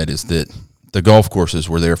Hilton Head is that the golf courses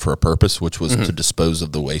were there for a purpose, which was to dispose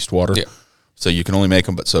of the wastewater. Yeah. So you can only make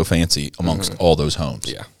them but so fancy amongst all those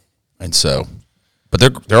homes. Yeah. And so, but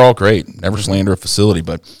they're all great. Never slander a facility.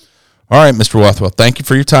 But all right, Mr. Rothwell, thank you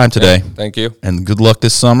for your time today. Yeah, thank you. And good luck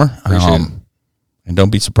this summer. Appreciate it. And don't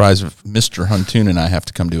be surprised if Mr. Huntoon and I have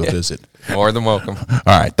to come do a visit. More than welcome.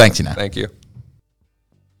 All right, thanks you now. Thank you.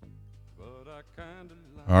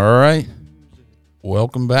 All right.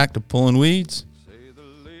 Welcome back to Pulling Weeds.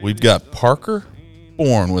 We've got Parker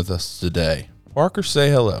Bourne with us today. Parker, say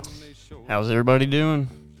hello. How's everybody doing?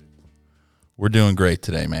 We're doing great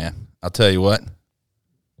today, man. I'll tell you what.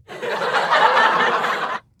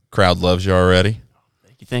 Crowd loves you already.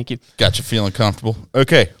 Thank you. Got you feeling comfortable.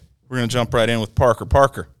 Okay, we're going to jump right in with Parker.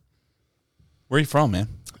 Parker, where are you from, man?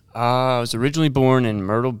 I was originally born in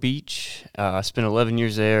Myrtle Beach. I spent 11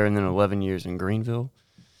 years there and then 11 years in Greenville.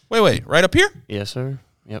 Wait, right up here? Yes, sir.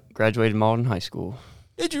 Yep, graduated Malden High School.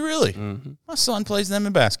 Did you really? Mm-hmm. My son plays them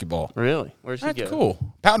in basketball. Really? Where's he go? That's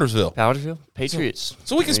cool. Powdersville. Powdersville? Patriots.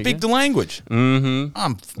 So we can speak the language. Mm-hmm.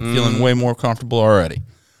 I'm feeling way more comfortable already.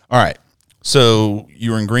 All right. So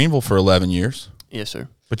you were in Greenville for 11 years. Yes, sir.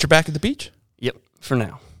 But you're back at the beach? Yep, for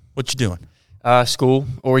now. What you doing? School,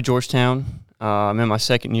 Horry Georgetown. I'm in my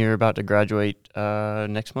second year, about to graduate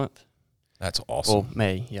next month. That's awesome. Well,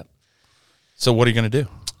 May, yep. So what are you going to do?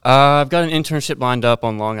 I've got an internship lined up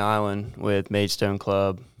on Long Island with Maidstone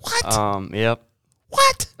Club. What? Yep.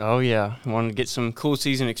 What? Oh, yeah. I wanted to get some cool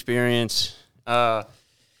season experience in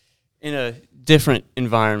a different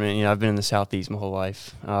environment. I've been in the Southeast my whole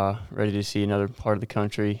life, ready to see another part of the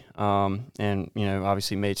country. And,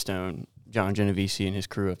 obviously Maidstone, John Genovese and his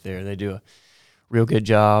crew up there, they do a real good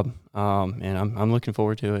job, and I'm looking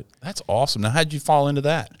forward to it. That's awesome. Now, how did you fall into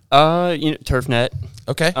that? Turf net.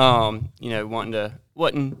 Okay.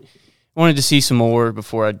 Wanted to see some more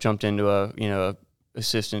before I jumped into a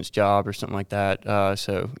assistant's job or something like that.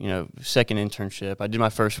 Second internship. I did my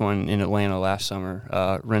first one in Atlanta last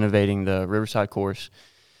summer, renovating the Riverside course.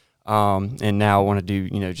 And now I want to do,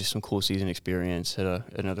 just some cool season experience at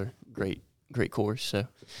another great course. So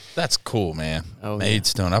that's cool, man. Oh,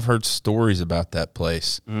 Maidstone. I've heard stories about that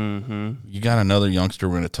place. Mm-hmm. You got another youngster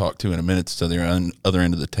we're going to talk to in a minute to the other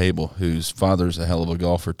end of the table whose father's a hell of a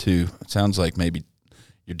golfer, too. It sounds like maybe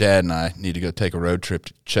your dad and I need to go take a road trip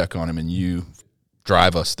to check on him, and you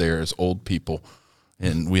drive us there as old people.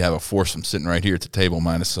 And we have a foursome sitting right here at the table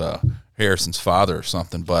minus Harrison's father or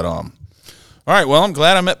something. But, all right, well, I'm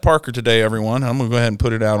glad I met Parker today, everyone. I'm going to go ahead and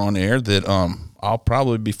put it out on air that I'll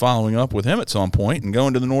probably be following up with him at some point and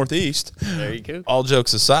going to the Northeast. There you go. All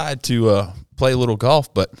jokes aside, to play a little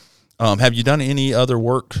golf. But have you done any other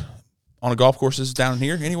work on a golf courses down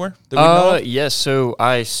here anywhere that we know of? Yes, so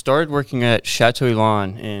I started working at Chateau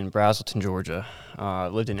Elan in Brazelton, Georgia.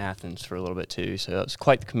 Lived in Athens for a little bit, too, so it was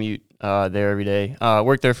quite the commute there every day.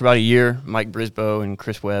 Worked there for about a year, Mike Brisboe and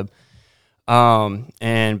Chris Webb.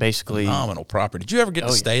 And basically phenomenal property. Did you ever get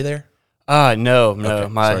to stay there? No. Okay.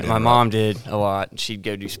 My mom did a lot. She'd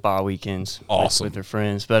go do spa weekends with her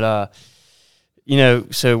friends. But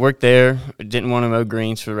so worked there. Didn't want to mow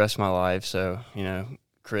greens for the rest of my life. So,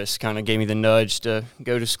 Chris kind of gave me the nudge to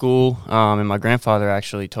go to school. And my grandfather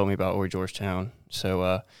actually told me about Ori Georgetown.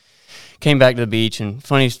 So came back to the beach, and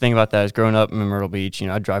funniest thing about that is growing up in Myrtle Beach,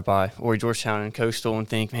 I'd drive by Ori Georgetown and Coastal and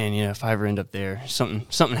think, man, if I ever end up there,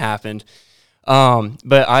 something happened.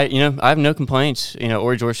 But I have no complaints.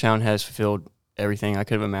 Ori Georgetown has fulfilled everything I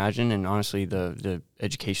could have imagined, and honestly, the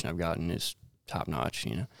education I've gotten is top notch.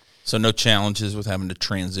 So no challenges with having to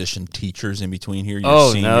transition teachers in between here.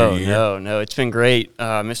 Senior year? No. It's been great.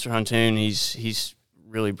 Mr. Huntoon, he's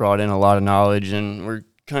really brought in a lot of knowledge, and we're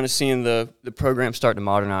kind of seeing the program start to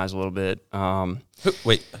modernize a little bit.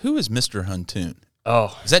 Who is Mr. Huntoon?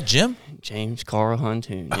 Oh, is that Jim? James Carl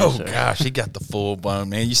Huntoon. Yes, sir. Gosh, he got the full blown,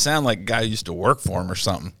 man. You sound like a guy who used to work for him or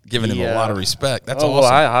something, giving him a lot of respect. That's awesome. Well,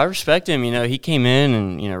 I respect him. He came in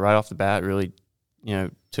and, right off the bat really,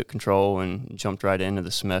 took control and jumped right into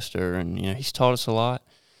the semester. And, he's taught us a lot.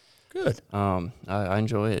 Good. I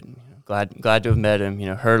enjoy it. Glad to have met him,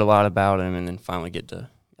 heard a lot about him, and then finally get to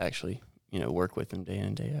actually, work with him day in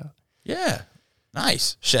and day out. Yeah.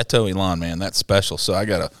 Nice. Chateau Elan, man. That's special. So I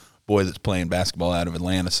got a boy that's playing basketball out of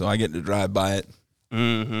Atlanta, so I get to drive by it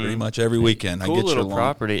pretty much every weekend. Cool I get little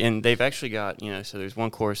property, and they've actually got so there's one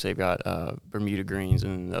course they've got Bermuda greens,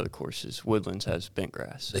 and the other course is Woodlands has bent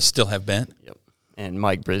grass. They still have bent. Yep. And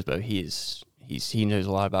Mike Brisboe, he knows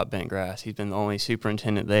a lot about bent grass. He's been the only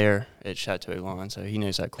superintendent there at Chateau Elan, so he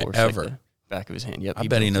knows that course like the back of his hand. Yep. I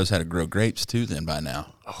bet he knows how to grow grapes too. Then by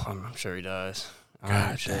now. Oh, I'm sure he does.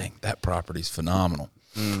 God dang, that property's phenomenal.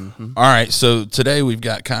 Mm-hmm. All right, so today we've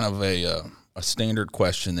got kind of a standard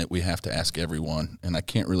question that we have to ask everyone, and I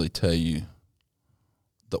can't really tell you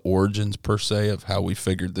the origins per se of how we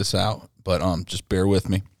figured this out, but just bear with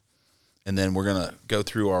me. And then we're going to go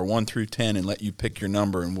through our 1 through 10 and let you pick your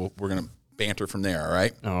number, and we're going to banter from there, all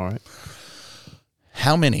right? All right.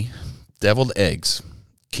 How many deviled eggs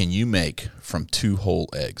can you make from 2 whole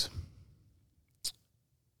eggs?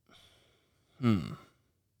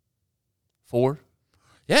 4.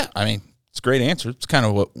 Yeah, I mean, it's a great answer. It's kind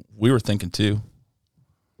of what we were thinking, too.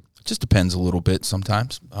 It just depends a little bit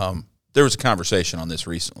sometimes. There was a conversation on this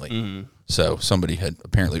recently. Mm-hmm. So somebody had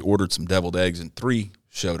apparently ordered some deviled eggs, and 3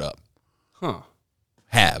 showed up. Huh.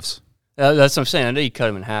 Halves. That's what I'm saying. I know you cut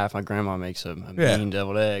them in half. My grandma makes a mean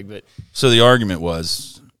deviled egg. But so the argument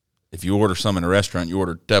was, if you order some in a restaurant, you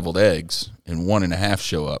order deviled eggs, and 1.5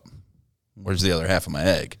 show up. Where's the other half of my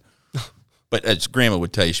egg? But as Grandma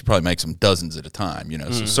would tell you, she probably makes them dozens at a time,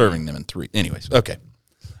 so serving them in 3. Anyways, okay.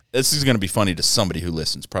 This is going to be funny to somebody who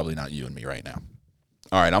listens, probably not you and me right now.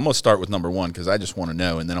 All right, I'm going to start with number 1 because I just want to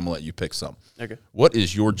know, and then I'm going to let you pick some. Okay. What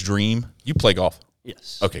is your dream? You play golf?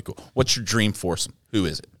 Yes. Okay, cool. What's your dream foursome? Who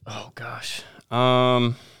is it? Oh, gosh.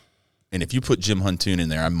 And if you put Jim Huntoon in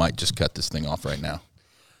there, I might just cut this thing off right now.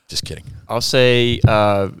 Just kidding. I'll say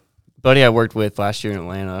buddy I worked with last year in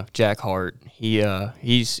Atlanta, Jack Hart. He's a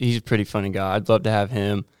pretty funny guy. I'd love to have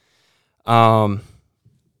him.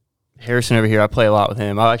 Harrison over here, I play a lot with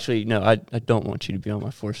him. I don't want you to be on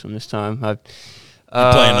my foursome this time. You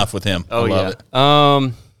play enough with him. Oh, I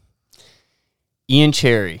love it. Ian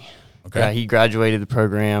Cherry. Okay. Yeah, he graduated the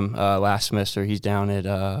program last semester. He's down at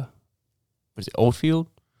Oldfield?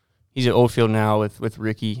 He's at Oldfield now with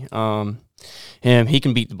Ricky. He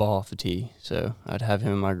can beat the ball off the tee, so I'd have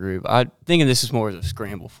him in my group. I'm thinking this is more as a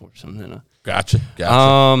scramble foursome than a. Gotcha.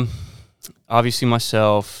 Obviously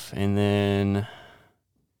myself, and then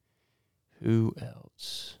who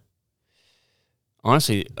else?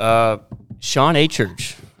 Honestly, Sean A.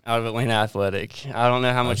 Church out of Atlanta Athletic. I don't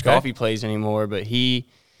know how much golf he plays anymore, but he's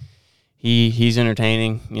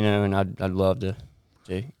entertaining, and I'd love to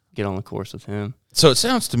get on the course with him. So it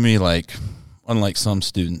sounds to me like, unlike some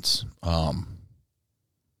students, that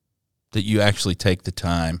you actually take the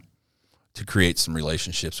time to create some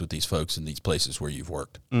relationships with these folks in these places where you've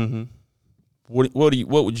worked. Mm-hmm.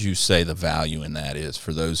 What would you say the value in that is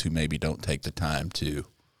for those who maybe don't take the time to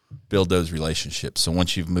build those relationships? So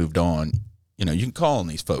once you've moved on, you can call on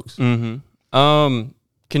these folks. Mm-hmm.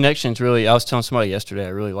 Connections, really. I was telling somebody yesterday, I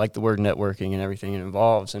really like the word networking and everything it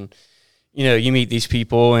involves. And, you meet these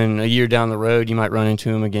people, and a year down the road, you might run into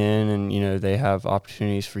them again, and, they have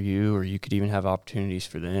opportunities for you, or you could even have opportunities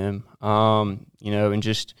for them. And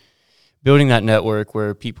just building that network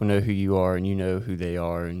where people know who you are and you know who they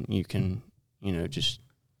are, and you can,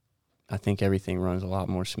 I think everything runs a lot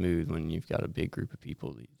more smooth when you've got a big group of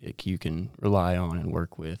people that you can rely on and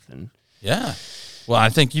work with. And yeah. Well, I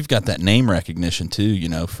think you've got that name recognition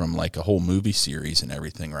too, from like a whole movie series and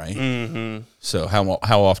everything, right? Mm-hmm. So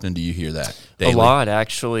how often do you hear that? Daily? A lot,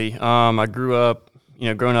 actually. I grew up,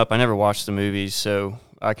 growing up, I never watched the movies, so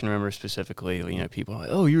I can remember specifically, people are like,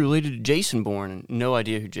 oh, you're related to Jason Bourne, and no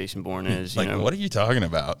idea who Jason Bourne is. Like, what are you talking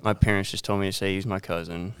about? My parents just told me to say he's my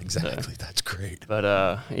cousin. Exactly, so. That's great. But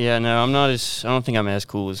I don't think I'm as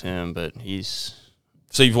cool as him, but he's.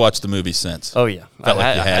 So you've watched the movie since? Oh yeah, Felt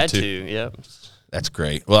like you had to. Yep. That's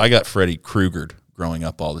great. Well, I got Freddy Kruegered growing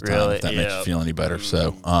up all the time. Really? If that makes you feel any better.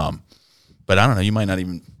 So, but I don't know. You might not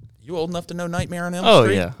even. You old enough to know Nightmare on Elm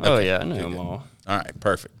Street? Yeah. Okay. Oh yeah, I know them all. All right,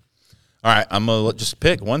 perfect. All right, I'm gonna just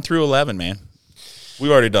pick 1 through 11, man.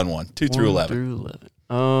 We've already done 1. 2 through 11. 1 through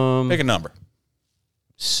 11. Pick a number.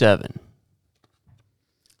 7.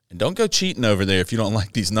 And don't go cheating over there if you don't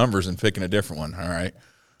like these numbers and picking a different one. All right.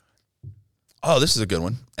 Oh, this is a good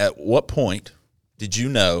one. At what point did you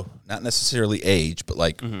know, not necessarily age, but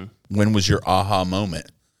like when was your aha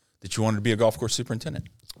moment that you wanted to be a golf course superintendent?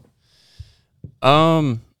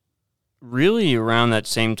 Really around that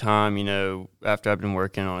same time, after I've been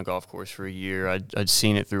working on a golf course for a year, I'd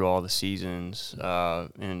seen it through all the seasons,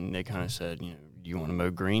 and they kind of said, do you want to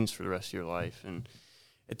mow greens for the rest of your life? And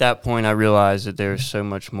at that point, I realized that there's so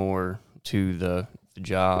much more to the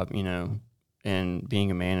job, and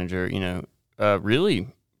being a manager, really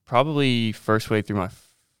probably first way through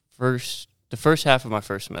the first half of my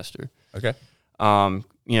first semester. Okay.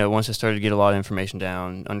 Once I started to get a lot of information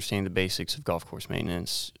down, understanding the basics of golf course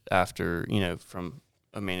maintenance after, from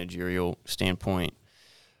a managerial standpoint,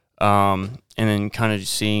 and then kind of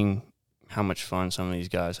just seeing how much fun some of these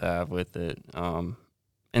guys have with it. And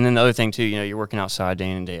then the other thing too, you're working outside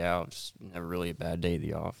day in and day out. It's never really a bad day at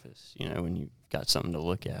the office, when you've got something to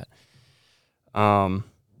look at.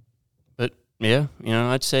 But yeah,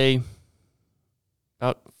 I'd say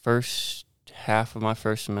about first half of my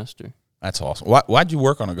first semester. That's awesome. Why'd you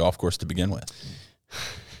work on a golf course to begin with?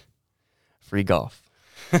 Free golf.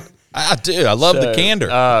 I do. I love the candor.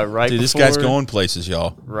 This guy's going places,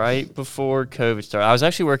 y'all. Right before COVID started. I was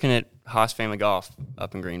actually working at Haas Family Golf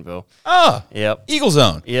up in Greenville. Oh. Yep. Eagle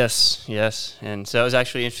Zone. Yes. And so it was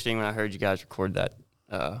actually interesting when I heard you guys record that.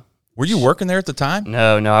 Were you working there at the time?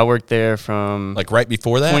 No. I worked there from... Like right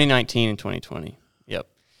before that? 2019 and 2020. Yep.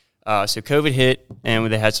 So COVID hit, and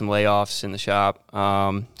they had some layoffs in the shop.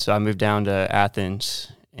 So I moved down to Athens,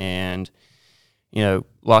 and,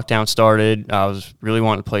 lockdown started. I was really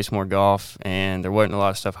wanting to play some more golf, and there wasn't a lot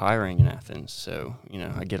of stuff hiring in Athens. So,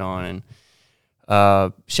 I get on,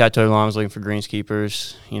 and Chateau Lawn was looking for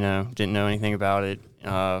greenskeepers. Didn't know anything about it.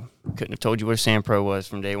 Couldn't have told you what a Sand Pro was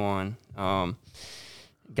from day one.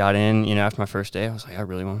 Got in, after my first day, I was like, I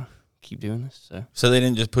really want to keep doing this. So they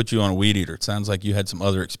didn't just put you on a weed eater. It sounds like you had some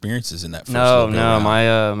other experiences in that first No.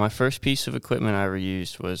 My first piece of equipment I ever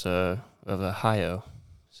used was of a Hi-O.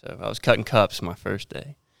 So I was cutting cups my first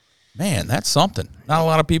day. Man, that's something. Not a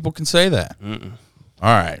lot of people can say that. Mm-mm.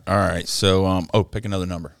 All right. So, pick another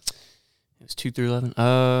number. It was 2 through 11.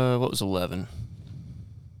 What was 11?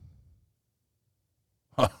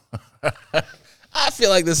 I feel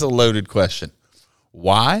like this is a loaded question.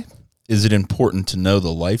 Why is it important to know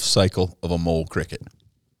the life cycle of a mole cricket?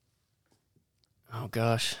 Oh,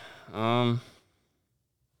 gosh. Know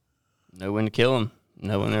when to kill them.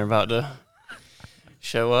 Know when they're about to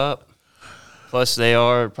show up. Plus, they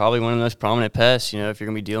are probably one of the most prominent pests. If you're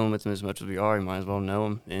going to be dealing with them as much as we are, you might as well know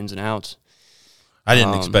them, the ins and outs. I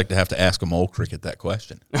didn't expect to have to ask a mole cricket that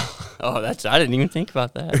question. Oh, I didn't even think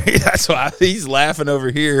about that. That's why he's laughing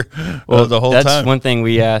over here the whole that's time. One thing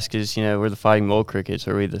we ask is, we're the Fighting Mole Crickets.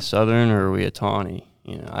 Are we the Southern or are we a Tawny?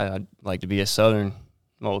 I'd like to be a Southern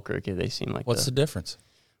mole cricket. They seem like What's the difference?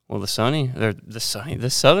 Well, the Southern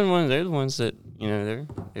ones. They're the ones that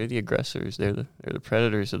they're the aggressors. They're the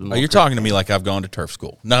predators of the mole. Oh, you're cricket. talking to me like I've gone to turf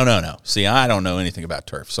school. No. See, I don't know anything about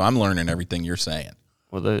turf, so I'm learning everything you're saying.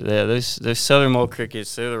 Well, those Southern mole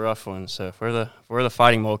crickets, they're the rough ones. So if we're the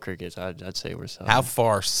Fighting Mole Crickets, I'd say we're Southern. How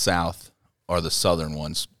far south are the Southern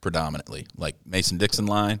ones predominantly? Like Mason-Dixon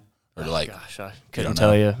line, or Gosh, I couldn't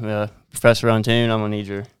tell you. Professor Untoon, I'm gonna need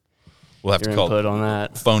your we'll have to input on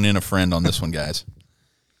that. Phone in a friend on this one, guys.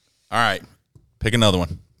 All right, pick another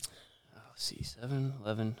one. Let's see, 7,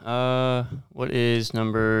 11. What is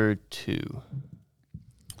number 2?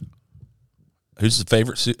 Who's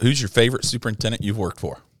your favorite superintendent you've worked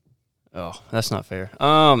for? Oh, that's not fair.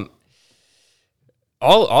 All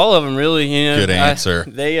of them really. Good answer.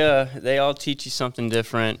 They all teach you something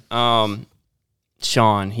different.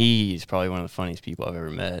 Sean, he's probably one of the funniest people I've ever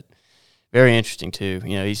met. Very interesting too.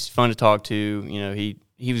 He's fun to talk to.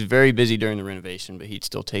 He was very busy during the renovation, but he'd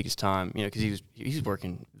still take his time. Because he was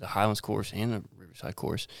working the Highlands course and the Riverside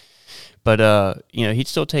course. But he'd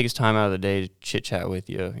still take his time out of the day to chit chat with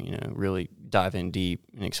you. Really dive in deep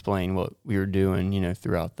and explain what we were doing.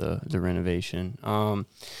 Throughout the renovation.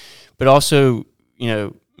 But also,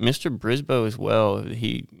 Mr. Brisboe as well.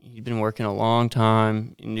 He'd been working a long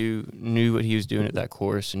time. Knew what he was doing at that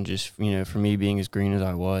course, and just for me being as green as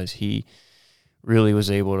I was, he really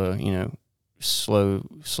was able to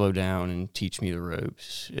slow down and teach me the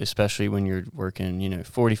ropes. Especially when you're working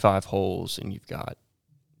 45 holes and you've got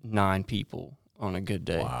 9 people on a good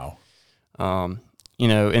day. Wow.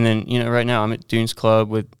 And then right now I'm at Dunes Club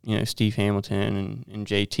with Steve Hamilton and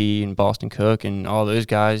JT and Boston Cook and all those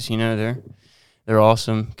guys. They're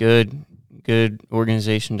awesome, good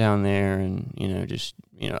organization down there, and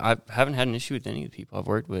I haven't had an issue with any of the people I've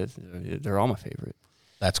worked with. They're all my favorite.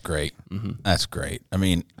 That's great. Mm-hmm. That's great. I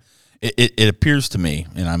mean, it appears to me,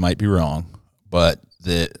 and I might be wrong, but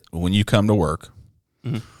that when you come to work,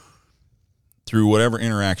 mm-hmm. through whatever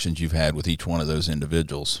interactions you've had with each one of those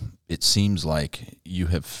individuals, it seems like you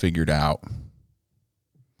have figured out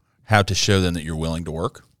how to show them that you're willing to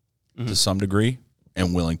work mm-hmm. to some degree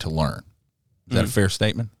and willing to learn. Is that a fair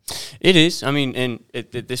statement? It is. I mean, and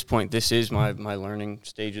at this point, this is my learning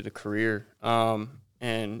stage of the career.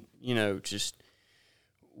 And, just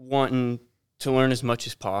wanting to learn as much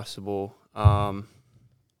as possible. I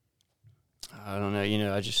don't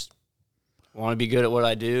know, I just want to be good at what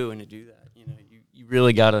I do, and to do that, you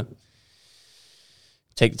really got to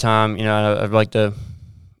take the time. I'd like to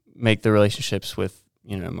make the relationships with,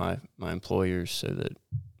 my employers so that,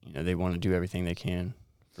 they want to do everything they can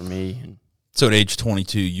for me. And so at age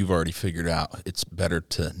 22, you've already figured out it's better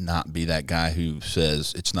to not be that guy who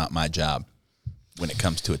says it's not my job when it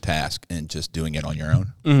comes to a task and just doing it on your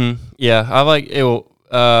own. Mm-hmm. Yeah, I like it.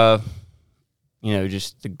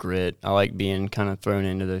 Just the grit. I like being kind of thrown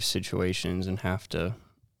into those situations and have to,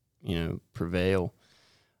 prevail.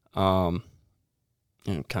 And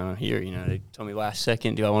kind of here, they told me last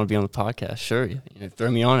second, do I want to be on the podcast? Sure.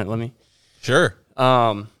 Throw me on it. Let me. Sure.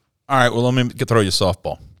 All right. Well, let me throw you a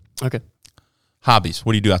softball. Okay. Hobbies.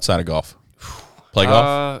 What do you do outside of golf? Play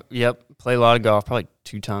golf? Yep. Play a lot of golf, probably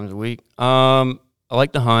 2 times a week. I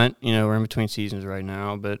like to hunt. We're in between seasons right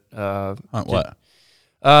now, but Hunt what?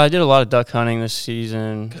 I did a lot of duck hunting this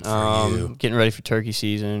season. Good for you. Getting ready for turkey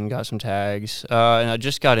season. Got some tags, and I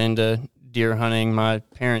just got into deer hunting. My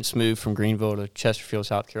parents moved from Greenville to Chesterfield,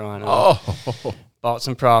 South Carolina. Oh, Bought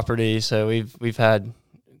some property, so we've had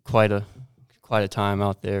quite a time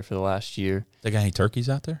out there for the last year. They got any turkeys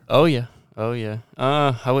out there? Oh yeah.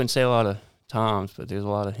 I wouldn't say a lot of toms, but there's a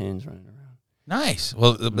lot of hens running around. Nice.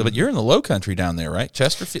 Well, but you're in the low country down there, right?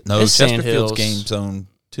 Chesterfield? No, It's Chesterfield's Sandhills. game zone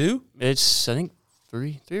 2? It's, I think,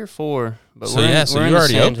 3 or 4. But So, we're you're in the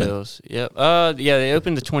already open. Sandhills. Yep. Yeah, they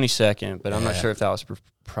opened the 22nd, but I'm not sure if that was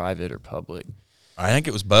private or public. I think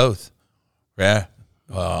it was both. Yeah.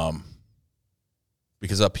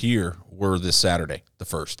 Because up here, we're this Saturday, the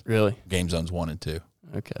 1st. Really? Game zones 1 and 2.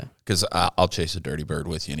 Okay. Because I'll chase a dirty bird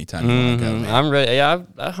with you anytime you want to go. Man. I'm ready. Yeah,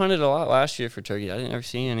 I hunted a lot last year for turkey. I didn't ever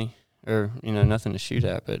see any, or nothing to shoot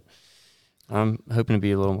at. But I'm hoping to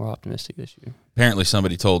be a little more optimistic this year. Apparently,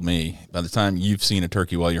 somebody told me by the time you've seen a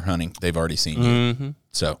turkey while you're hunting, they've already seen you. Mm-hmm.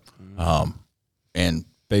 So, and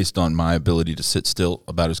based on my ability to sit still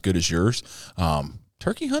about as good as yours,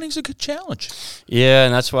 turkey hunting's a good challenge. Yeah,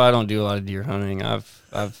 and that's why I don't do a lot of deer hunting.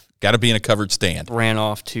 I've Got to be in a covered stand. Ran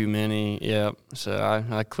off too many. Yep. So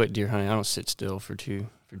I quit deer hunting. I don't sit still for too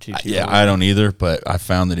Yeah, long. I don't either, but I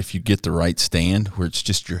found that if you get the right stand where it's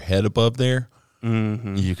just your head above there,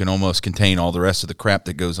 you can almost contain all the rest of the crap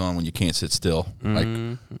that goes on when you can't sit still. Like,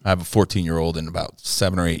 I have a 14-year-old, and about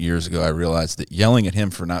 7 or 8 years ago, I realized that yelling at him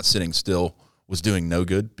for not sitting still was doing no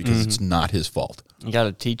good because it's not his fault. You got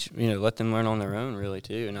to teach, let them learn on their own, really,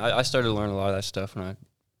 too. And I started to learn a lot of that stuff when I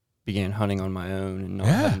began hunting on my own and not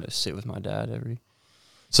having to sit with my dad every.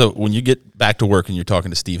 So when you get back to work and you're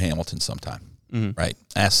talking to Steve Hamilton sometime, right?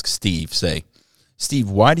 Ask Steve, say, Steve,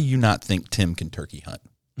 why do you not think Tim can turkey hunt?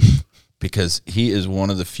 Because he is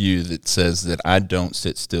one of the few that says that I don't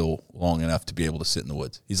sit still long enough to be able to sit in the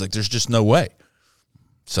woods. He's like, there's just no way.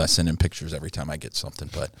 So I send him pictures every time I get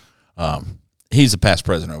something. But he's a past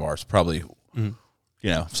president of ours. Probably,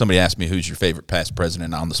 if somebody asked me who's your favorite past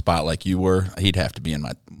president on the spot like you were, he'd have to be in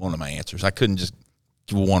one of my answers. I couldn't just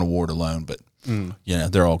give one award alone, but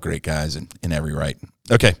they're all great guys in every right.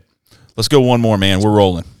 Okay, let's go one more, man. We're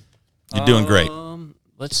rolling. You're doing great.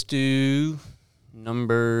 Let's do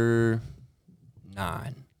number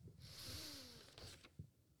 9.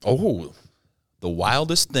 Oh, the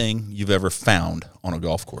wildest thing you've ever found on a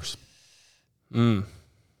golf course.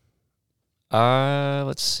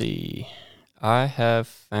 Let's see. I have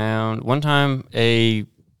found one time I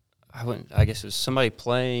guess it was somebody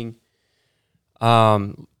playing,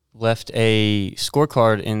 left a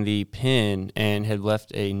scorecard in the pin and had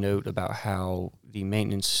left a note about how the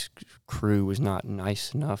maintenance crew was not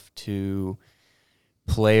nice enough to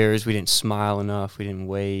players. We didn't smile enough. We didn't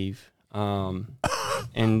wave. And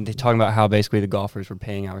they're talking about how basically the golfers were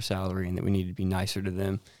paying our salary and that we needed to be nicer to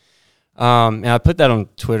them. And I put that on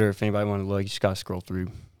Twitter. If anybody wanted to look, you just got to scroll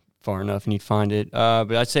through far enough and you'd find it.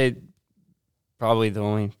 But I'd say probably the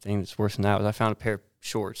only thing that's worse than that was I found a pair of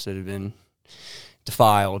shorts that had been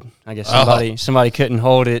defiled. I guess somebody couldn't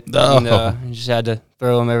hold it and just had to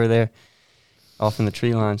throw them over there off in the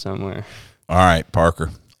tree line somewhere. All right,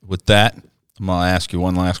 Parker. With that, I'm going to ask you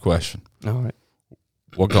one last question. All right.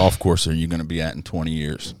 What golf course are you going to be at in 20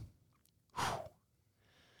 years?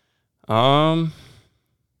 Dream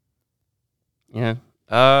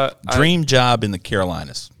job in the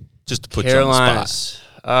Carolinas. Just to put you on the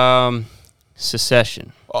spot.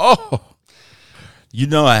 Secession. Oh,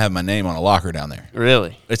 I have my name on a locker down there.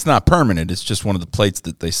 Really? It's not permanent. It's just one of the plates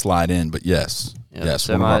that they slide in. But yes, yes.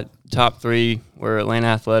 So my top 3 were Atlanta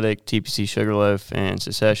Athletic, TPC Sugarloaf, and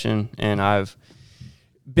Secession. And I've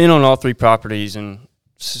been on all 3 properties, and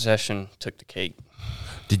Secession took the cake.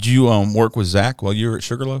 Did you work with Zach while you were at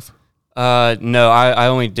Sugarloaf? No, I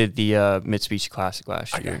only did the Mitsubishi Classic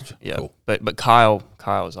last year. Gotcha. Yeah, Cool. But Kyle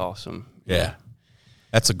is awesome. Yeah,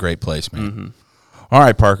 that's a great place, man. All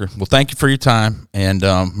right, Parker. Well, thank you for your time, and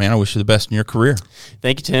man, I wish you the best in your career.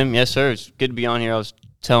 Thank you, Tim. Yes, sir. It's good to be on here. I was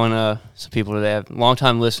telling some people today, I'm a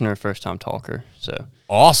long-time listener, first-time talker. So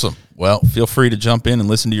awesome. Well, feel free to jump in and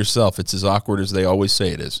listen to yourself. It's as awkward as they always say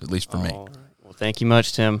it is, at least for me. All right. Well, thank you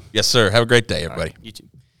much, Tim. Yes, sir. Have a great day, everybody. Right, you too.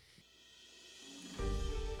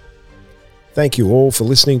 Thank you all for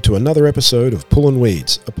listening to another episode of Pullin'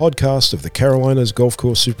 Weeds, a podcast of the Carolinas Golf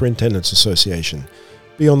Course Superintendents Association.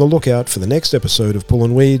 Be on the lookout for the next episode of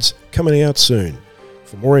Pullin' Weeds coming out soon.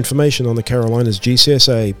 For more information on the Carolinas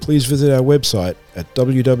GCSA, please visit our website at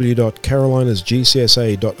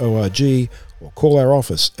www.carolinasgcsa.org or call our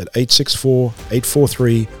office at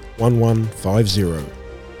 864-843-1150.